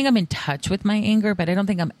 Like, I think I'm in touch with my anger, but I don't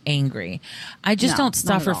think I'm angry. I just don't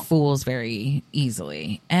suffer fools very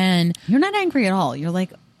easily. And you're not angry at all. You're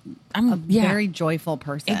like, I'm a very joyful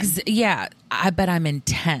person. But I'm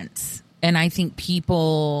intense. And I think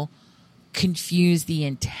people confuse the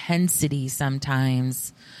intensity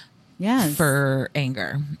sometimes for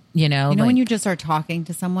anger. You know like, when you just are talking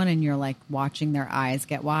to someone and you're like watching their eyes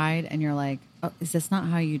get wide and you're like, oh, is this not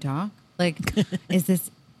how you talk? Like, is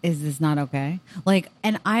this not okay? Like,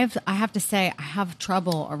 and I have to say, I have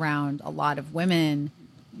trouble around a lot of women.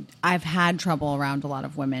 I've had trouble around a lot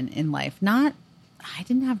of women in life. I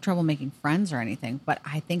didn't have trouble making friends or anything, but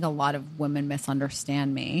I think a lot of women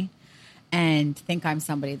misunderstand me and think I'm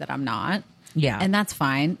somebody that I'm not. Yeah. And that's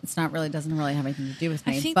fine. Doesn't really have anything to do with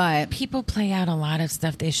me. I think but people play out a lot of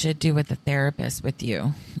stuff they should do with the therapist with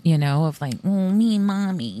you, you know, of like, oh, me,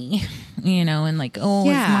 mommy, you know, and like, oh,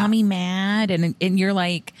 is mommy mad? And you're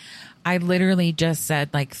like, I literally just said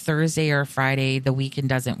like Thursday or Friday, the weekend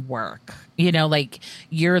doesn't work. You know, like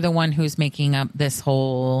you're the one who's making up this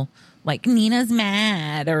whole like Nina's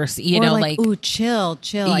mad or like, ooh, chill.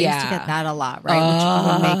 I used to get that a lot,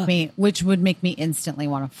 right? Which would make me instantly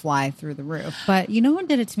want to fly through the roof. But you know who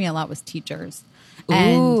did it to me a lot was teachers.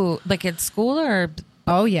 Ooh, like at school or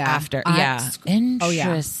after? Interesting.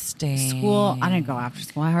 School. I didn't go after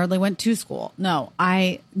school. I hardly went to school. No,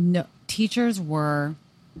 teachers were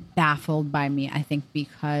baffled by me, I think,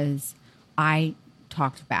 because I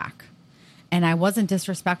talked back. And I wasn't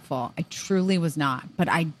disrespectful. I truly was not. But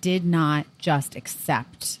I did not just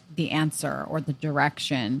accept the answer or the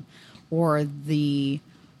direction or the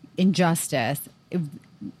injustice.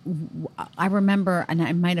 I remember, and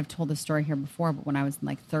I might have told this story here before, but when I was in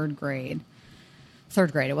like third grade,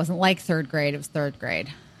 it wasn't like third grade, it was third grade.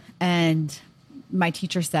 And my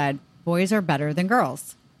teacher said, boys are better than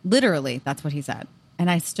girls. Literally, that's what he said.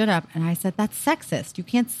 And I stood up and I said, that's sexist. You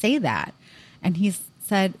can't say that. And he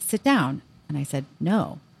said, sit down. And I said,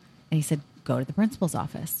 no. And he said, go to the principal's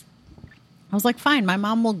office. I was like, fine, my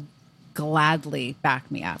mom will gladly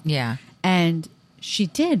back me up. Yeah. And she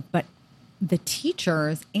did. But the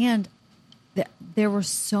teachers and there were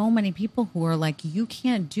so many people who were like, you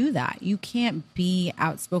can't do that. You can't be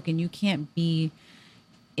outspoken. You can't be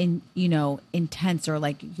intense or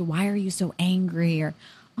like, why are you so angry? Or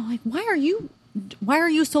I'm like, why are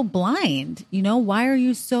you so blind? You know, why are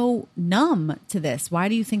you so numb to this? Why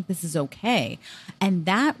do you think this is okay? And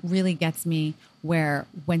that really gets me where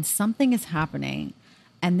when something is happening,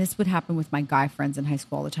 and this would happen with my guy friends in high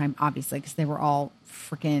school all the time, obviously, because they were all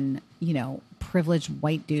freaking, privileged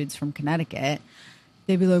white dudes from Connecticut.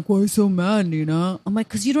 They'd be like, why are you so mad, Nina? I'm like,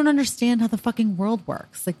 because you don't understand how the fucking world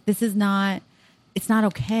works. Like, it's not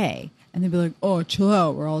okay. And they'd be like, oh, chill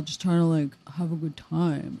out. We're all just trying to like have a good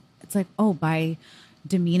time. It's like, oh, by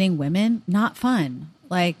demeaning women, not fun.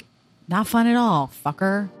 Like, not fun at all,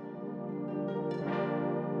 fucker.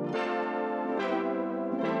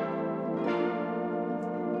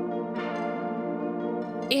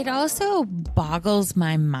 It also boggles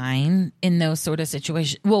my mind in those sort of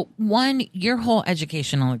situations. Well, one, your whole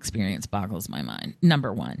educational experience boggles my mind,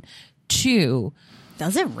 number one. Two,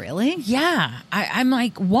 does it really? Yeah. I'm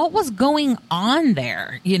like, what was going on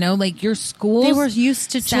there? Like your school. They were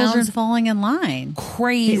used to children falling in line.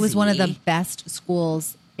 Crazy. It was one of the best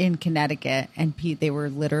schools in Connecticut. And they were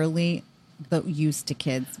literally used to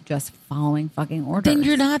kids just following fucking orders. Then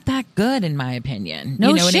you're not that good, in my opinion. No,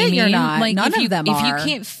 you know shit, what I mean? You're not. Like, None of them are. If you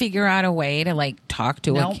can't figure out a way to like talk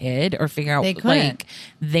to a kid or figure out like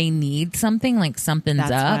they need something, like something's up,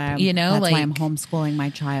 that's like why I'm homeschooling my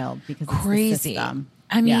child because crazy. It's the system.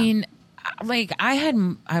 I mean, like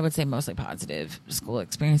I would say mostly positive school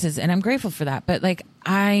experiences, and I'm grateful for that. But like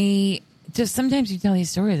I just sometimes you tell these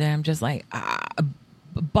stories and I'm just like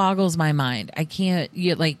boggles my mind. I can't.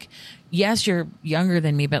 You like, yes, you're younger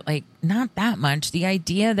than me, but like not that much. The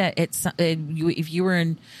idea that if you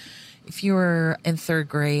were in third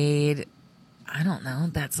grade, I don't know.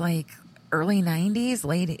 That's like early 90s,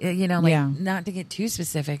 late, not to get too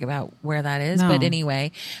specific about where that is, but anyway,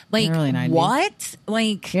 like early 90s. What?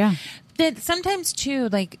 Like, yeah. That sometimes too,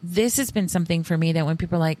 like this has been something for me that when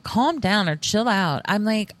people are like, calm down or chill out, I'm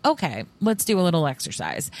like, okay, let's do a little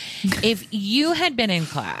exercise. If you had been in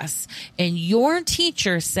class and your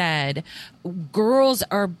teacher said girls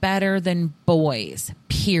are better than boys,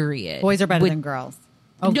 period. Boys are better than girls.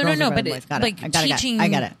 Oh, no, but like teaching, I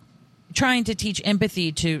get it. Trying to teach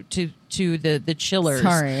empathy to the chillers.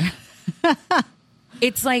 Sorry.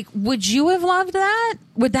 It's like, would you have loved that?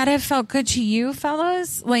 Would that have felt good to you,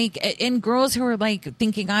 fellas? Like, and girls who are like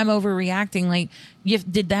thinking I'm overreacting, like,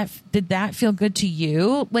 did that feel good to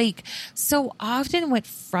you? Like, so often what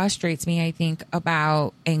frustrates me, I think,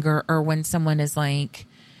 about anger or when someone is like,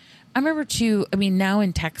 I remember too, I mean, now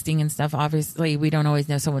in texting and stuff, obviously we don't always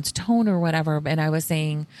know someone's tone or whatever. And I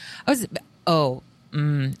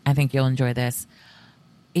think you'll enjoy this.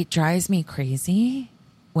 It drives me crazy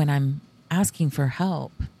when I'm asking for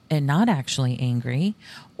help and not actually angry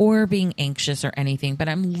or being anxious or anything, but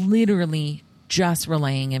I'm literally just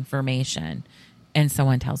relaying information and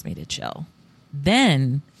someone tells me to chill.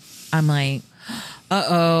 Then I'm like,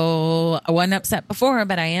 I wasn't upset before,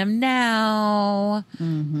 but I am now.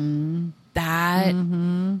 Mm-hmm. That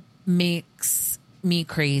makes me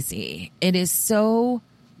crazy. It is so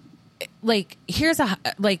like, here's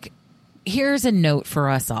a note for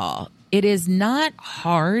us all. It is not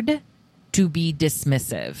hard to be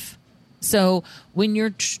dismissive. So when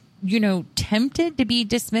you're, tempted to be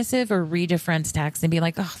dismissive or read a friend's text and be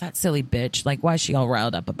like, oh, that silly bitch. Like, why is she all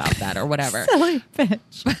riled up about that or whatever? Silly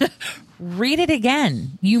bitch. Read it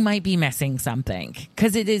again. You might be missing something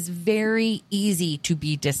because it is very easy to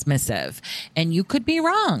be dismissive and you could be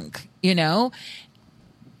wrong,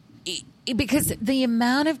 because the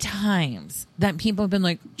amount of times that people have been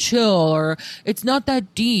like, chill, or it's not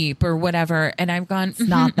that deep or whatever. And I've gone, it's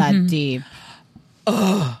not that deep.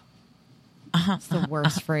 It's the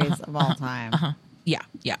worst phrase of all time. Yeah.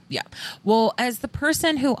 Well, as the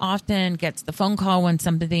person who often gets the phone call when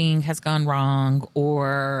something has gone wrong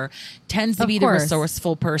or tends to be the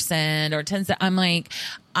resourceful person I'm like,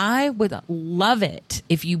 I would love it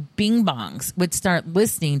if you bing bongs would start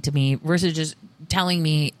listening to me versus just telling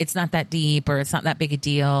me it's not that deep or it's not that big a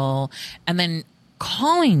deal and then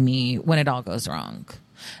calling me when it all goes wrong.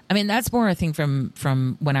 I mean, that's more a thing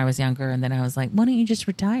from when I was younger. And then I was like, why don't you just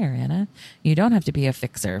retire, Anna? You don't have to be a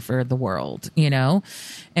fixer for the world,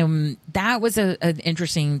 And that was an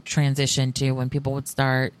interesting transition to when people would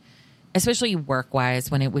start, especially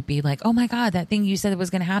work-wise, when it would be like, oh my God, that thing you said was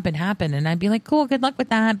going to happen happened. And I'd be like, cool, good luck with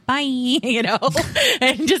that. Bye.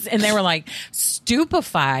 and they were like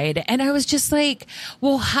stupefied. And I was just like,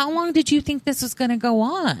 well, how long did you think this was going to go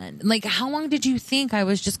on? Like, how long did you think I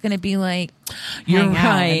was just going to be like, you're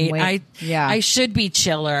right. I should be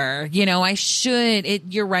chiller.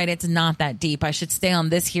 You're right. It's not that deep. I should stay on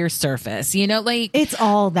this here surface, it's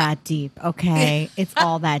all that deep. Okay. It's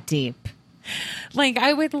all that deep. Like,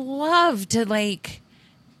 I would love to,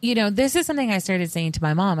 this is something I started saying to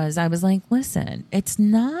my mom as I was like, listen, it's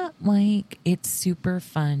not like it's super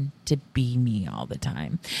fun to be me all the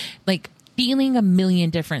time. Like, feeling a million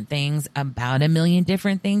different things about a million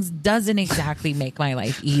different things doesn't exactly make my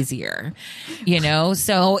life easier,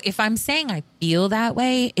 So if I'm saying I feel that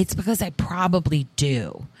way, it's because I probably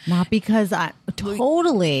do. Not because not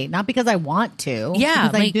because I want to. Yeah.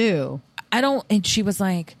 Because I do. I don't, and she was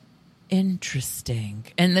like, interesting.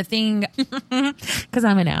 And the thing, because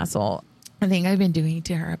I'm an asshole, the thing I've been doing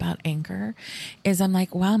to her about anger is I'm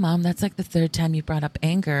like, wow, Mom, that's like the third time you brought up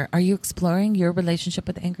anger. Are you exploring your relationship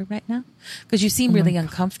with anger right now? Because you seem really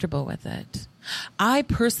uncomfortable with it. I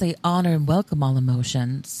personally honor and welcome all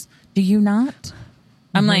emotions. Do you not?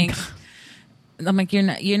 I'm like, you're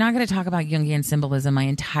not going to talk about Jungian symbolism my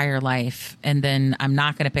entire life. And then I'm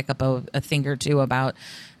not going to pick up a thing or two about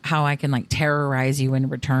how I can like terrorize you in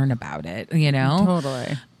return about it,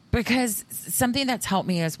 Totally. Because something that's helped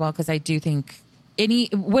me as well, because I do think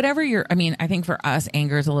I think for us,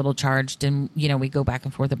 anger is a little charged and, we go back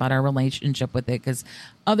and forth about our relationship with it because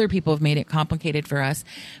other people have made it complicated for us.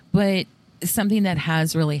 But something that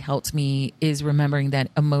has really helped me is remembering that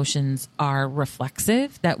emotions are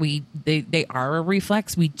reflexive, that they are a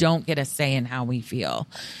reflex. We don't get a say in how we feel.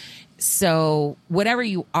 So whatever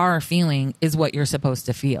you are feeling is what you're supposed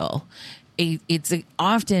to feel.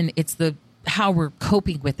 often it's the how we're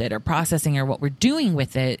coping with it or processing or what we're doing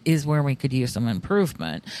with it is where we could use some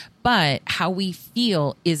improvement. But how we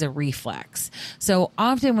feel is a reflex. So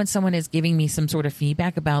often when someone is giving me some sort of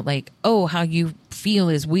feedback about like, oh, how you feel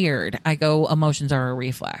is weird, I go, emotions are a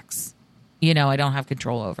reflex. You know, I don't have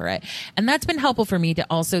control over it. And that's been helpful for me to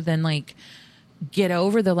also then like get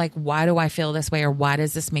over the like, why do I feel this way or why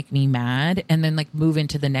does this make me mad? And then like move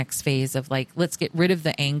into the next phase of like, let's get rid of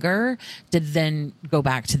the anger to then go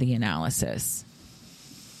back to the analysis.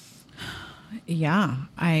 Yeah,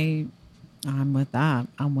 I'm with that.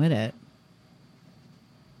 I'm with it.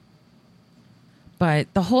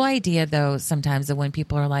 But the whole idea though, sometimes of when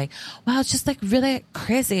people are like, wow, it's just like really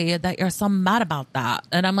crazy that you're so mad about that.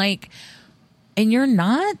 And I'm like, and you're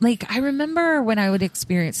not? Like, I remember when I would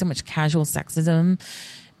experience so much casual sexism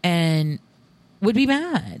and would be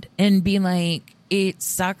mad and be like, it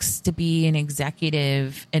sucks to be an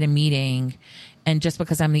executive at a meeting. And just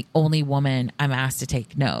because I'm the only woman, I'm asked to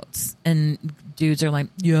take notes. And dudes are like,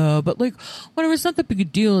 yeah, but like, whatever, it's not that big a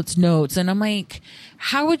deal. It's notes. And I'm like,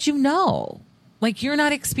 how would you know? Like, you're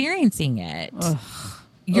not experiencing it. Ugh.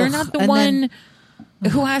 You're not the one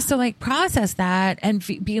who has to like process that and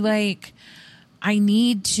be like, I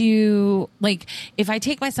need to, like, if I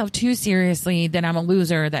take myself too seriously, then I'm a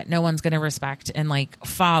loser that no one's going to respect and like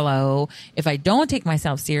follow. If I don't take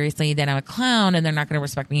myself seriously, then I'm a clown and they're not going to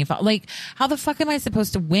respect me and follow. Like, how the fuck am I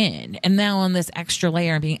supposed to win? And now on this extra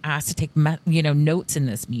layer, I'm being asked to take, notes in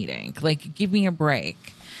this meeting. Like, give me a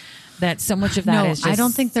break. That so much of that is just... I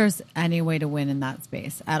don't think there's any way to win in that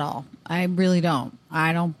space at all. I really don't.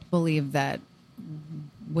 I don't believe that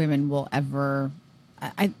women will ever...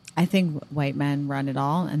 I think white men run it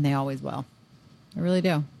all, and they always will. I really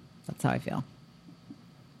do. That's how I feel.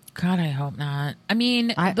 God, I hope not. I mean,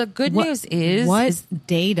 the good news is... What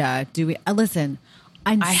data do we... listen,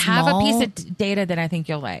 I have a piece of data that I think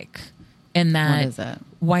you'll like. In that what is it?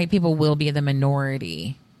 White people will be the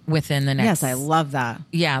minority within the next... Yes, I love that.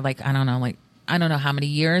 Yeah, like, I don't know how many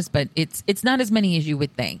years, but it's not as many as you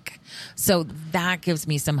would think. So that gives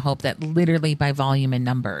me some hope that literally by volume and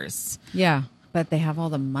numbers... Yeah. But they have all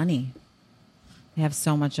the money. They have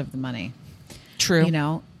so much of the money. True. You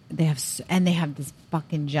know, they have this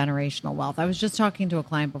fucking generational wealth. I was just talking to a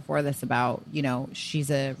client before this about, she's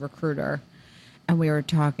a recruiter, and we were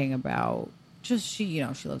talking about just she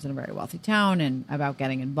lives in a very wealthy town and about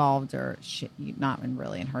getting involved or not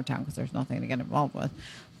really in her town because there's nothing to get involved with,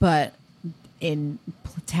 but in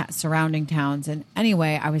surrounding towns. And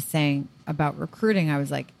anyway, I was saying about recruiting, I was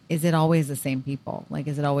like, is it always the same people? Like,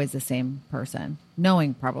 is it always the same person?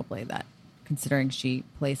 Knowing probably that, considering she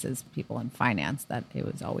places people in finance, that it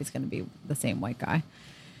was always going to be the same white guy.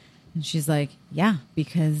 And she's like, yeah,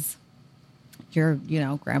 because you're,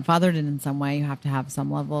 grandfathered in some way. You have to have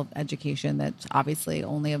some level of education that's obviously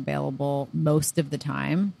only available most of the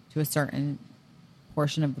time to a certain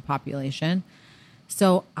portion of the population.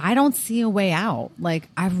 So I don't see a way out. Like,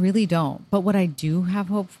 I really don't. But what I do have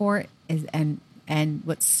hope for is, and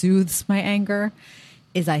what soothes my anger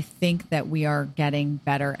is I think that we are getting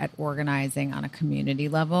better at organizing on a community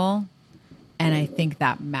level. And I think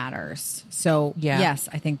that matters. So, yes,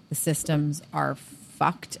 I think the systems are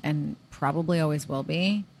fucked and probably always will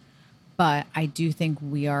be. But I do think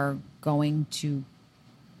we are going to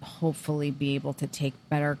hopefully be able to take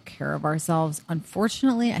better care of ourselves.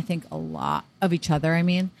 Unfortunately, I think a lot of each other.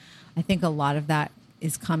 I think a lot of that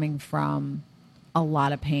is coming from a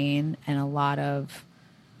lot of pain and a lot of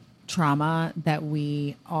trauma that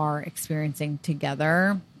we are experiencing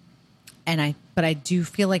together. But I do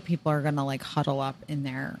feel like people are going to like huddle up in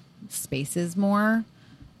their spaces more.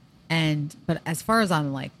 But as far as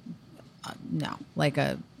I'm like, no, like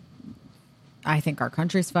I think our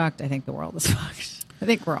country's fucked. I think the world is fucked. I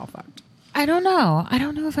think we're all fucked. I don't know. I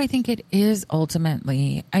don't know if I think it is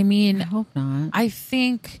ultimately. I mean, I hope not. I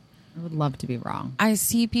think I would love to be wrong. I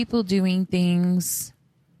see people doing things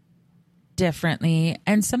differently.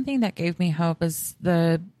 And something that gave me hope is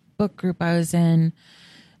the book group I was in.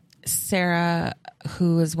 Sarah,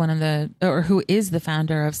 who is who is the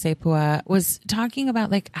founder of Sepua, was talking about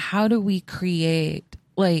like, how do we create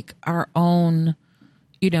like our own,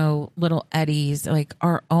 little eddies, like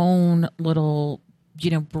our own little,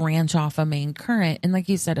 branch off a main current. And like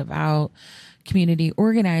you said about community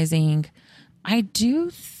organizing, I do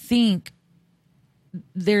think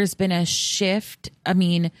there's been a shift. I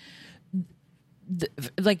mean,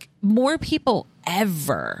 like more people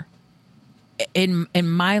ever in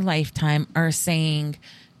my lifetime are saying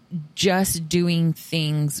just doing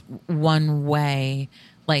things one way,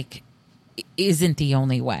 like isn't the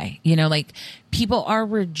only way. You know, like people are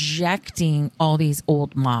rejecting all these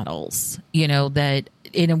old models, you know, that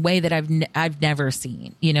in a way that I've never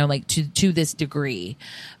seen, you know, like to this degree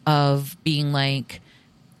of being like,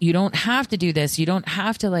 you don't have to do this. You don't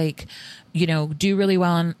have to like, you know, do really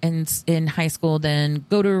well in high school, then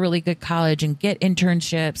go to a really good college and get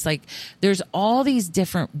internships. Like there's all these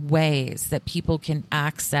different ways that people can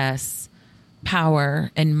access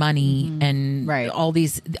power and money and all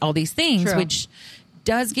these things. True. Which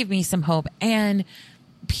does give me some hope. And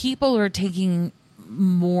people are taking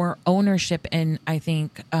more ownership and I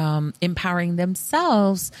think empowering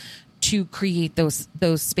themselves to create those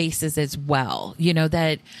spaces as well. You know,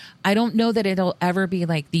 that I don't know that it'll ever be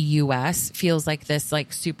like the US feels like this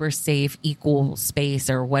like super safe, equal space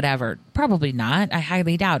or whatever. Probably not. I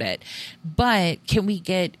highly doubt it. But can we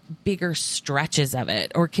get bigger stretches of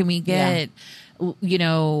it? Or can we get, you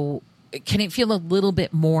know, can it feel a little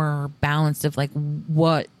bit more balanced of like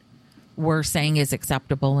what we're saying is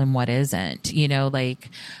acceptable and what isn't? You know, like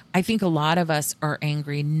I think a lot of us are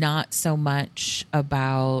angry, not so much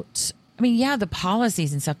about, I mean, yeah, the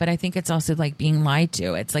policies and stuff, but I think it's also like being lied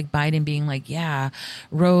to. It's like Biden being like, yeah,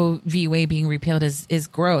 Roe v. Wade being repealed is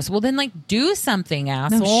gross. Well, then like do something,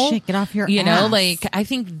 asshole. No shit, get off your ass. You know, like I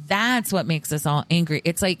think that's what makes us all angry.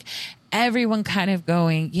 It's like everyone kind of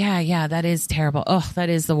going, yeah, that is terrible. Oh, that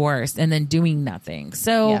is the worst. And then doing nothing.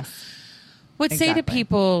 So would say to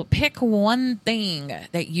people, pick one thing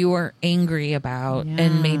that you are angry about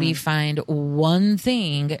and maybe find one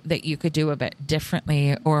thing that you could do a bit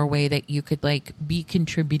differently or a way that you could like be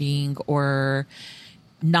contributing or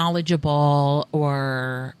knowledgeable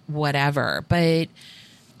or whatever. But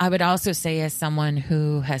I would also say, as someone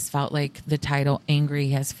who has felt like the title angry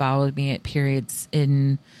has followed me at periods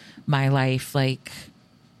in my life, like,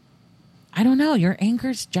 I don't know, your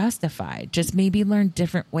anger's justified. Just maybe learn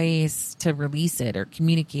different ways to release it or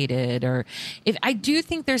communicate it. Or if I do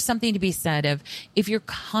think there's something to be said of if you're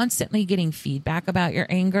constantly getting feedback about your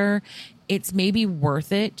anger, it's maybe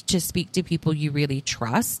worth it to speak to people you really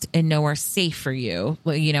trust and know are safe for you,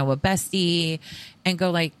 you know, a bestie, and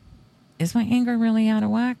go like, is my anger really out of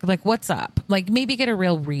whack? Like, what's up? Like, maybe get a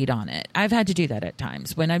real read on it. I've had to do that at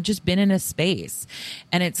times when I've just been in a space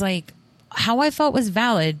and it's like, how I felt was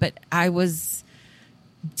valid, but I was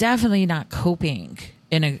definitely not coping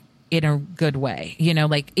in a good way. You know,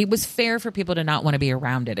 like it was fair for people to not want to be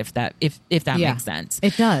around it if that makes sense.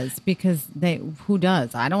 It does, because who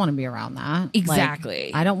does? I don't want to be around that.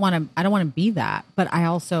 Exactly. Like, I don't want to be that. But I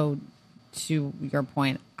also, to your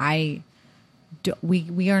point, we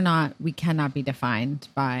cannot be defined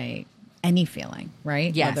by any feeling,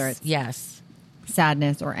 right? Yes. Whether it's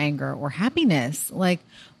sadness or anger or happiness. Like,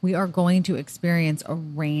 we are going to experience a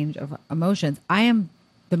range of emotions. I am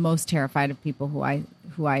the most terrified of people who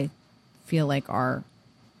I feel like are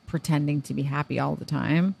pretending to be happy all the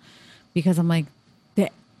time, because I'm like,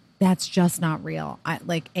 that's just not real. I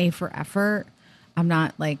like A for effort. I'm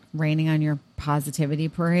not like raining on your positivity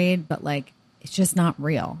parade, but like, it's just not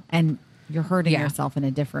real. And you're hurting yourself in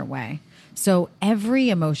a different way. So every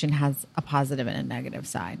emotion has a positive and a negative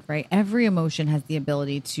side, right? Every emotion has the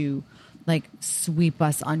ability to like sweep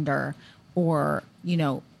us under or, you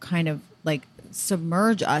know, kind of like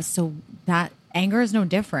submerge us. So that anger is no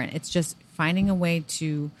different. It's just finding a way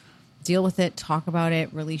to deal with it, talk about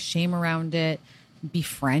it, release shame around it,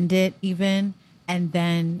 befriend it even, and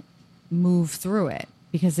then move through it,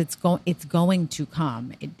 because it's going to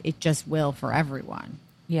come. It just will for everyone.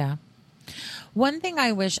 Yeah. One thing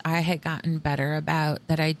I wish I had gotten better about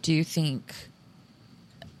that I do think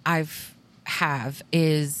have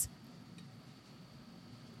is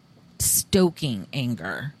stoking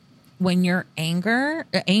anger. When you're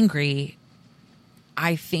angry,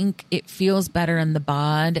 I think it feels better in the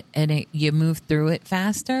bod and you move through it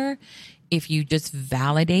faster if you just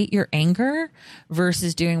validate your anger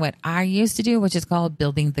versus doing what I used to do, which is called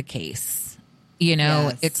building the case. You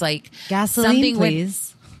know, It's like gasoline,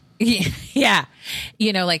 please. Yeah.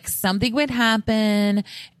 You know, like something would happen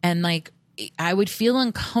and like I would feel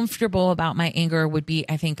uncomfortable about my anger, would be,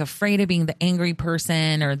 I think, afraid of being the angry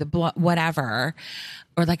person or the whatever,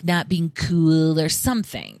 or like not being cool or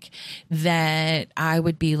something, that I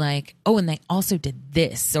would be like, oh, and they also did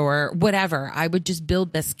this or whatever. I would just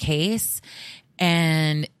build this case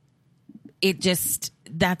and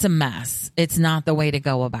that's a mess. It's not the way to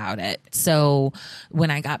go about it. So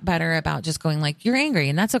when I got better about just going like, you're angry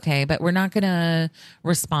and that's okay, but we're not going to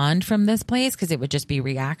respond from this place because it would just be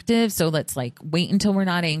reactive. So let's like wait until we're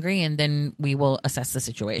not angry and then we will assess the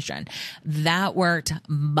situation. That worked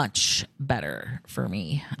much better for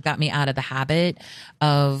me. Got me out of the habit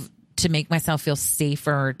of to make myself feel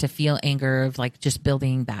safer, to feel anger of like just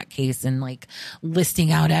building that case and like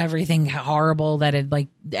listing out everything horrible that had like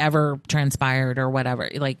ever transpired or whatever.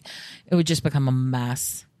 Like it would just become a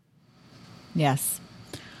mess. Yes.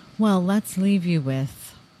 Well, let's leave you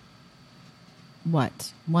with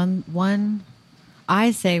what? One,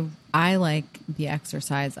 I say I like the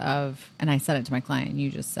exercise of, and I said it to my client, you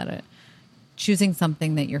just said it, choosing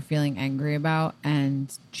something that you're feeling angry about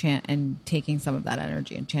and taking some of that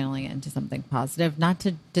energy and channeling it into something positive, not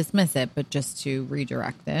to dismiss it, but just to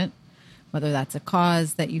redirect it, whether that's a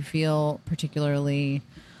cause that you feel particularly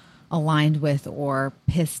aligned with or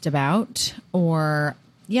pissed about, or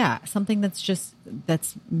something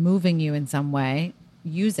that's moving you in some way.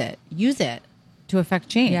 Use it to affect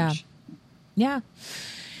change. Yeah.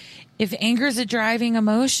 If anger is a driving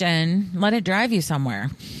emotion, let it drive you somewhere,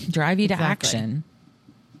 drive you to action.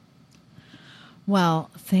 Well,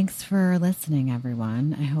 thanks for listening,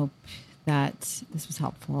 everyone. I hope that this was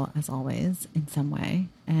helpful, as always, in some way.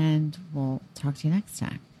 And we'll talk to you next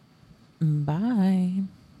time. Bye.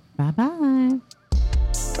 Bye-bye.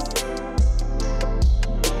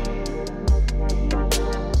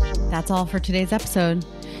 That's all for today's episode.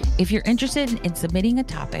 If you're interested in submitting a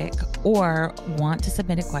topic or want to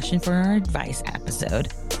submit a question for our advice episode,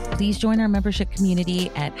 please join our membership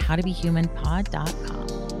community at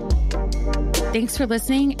howtobehumanpod.com. Thanks for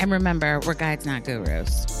listening, and remember, we're guides, not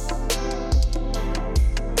gurus.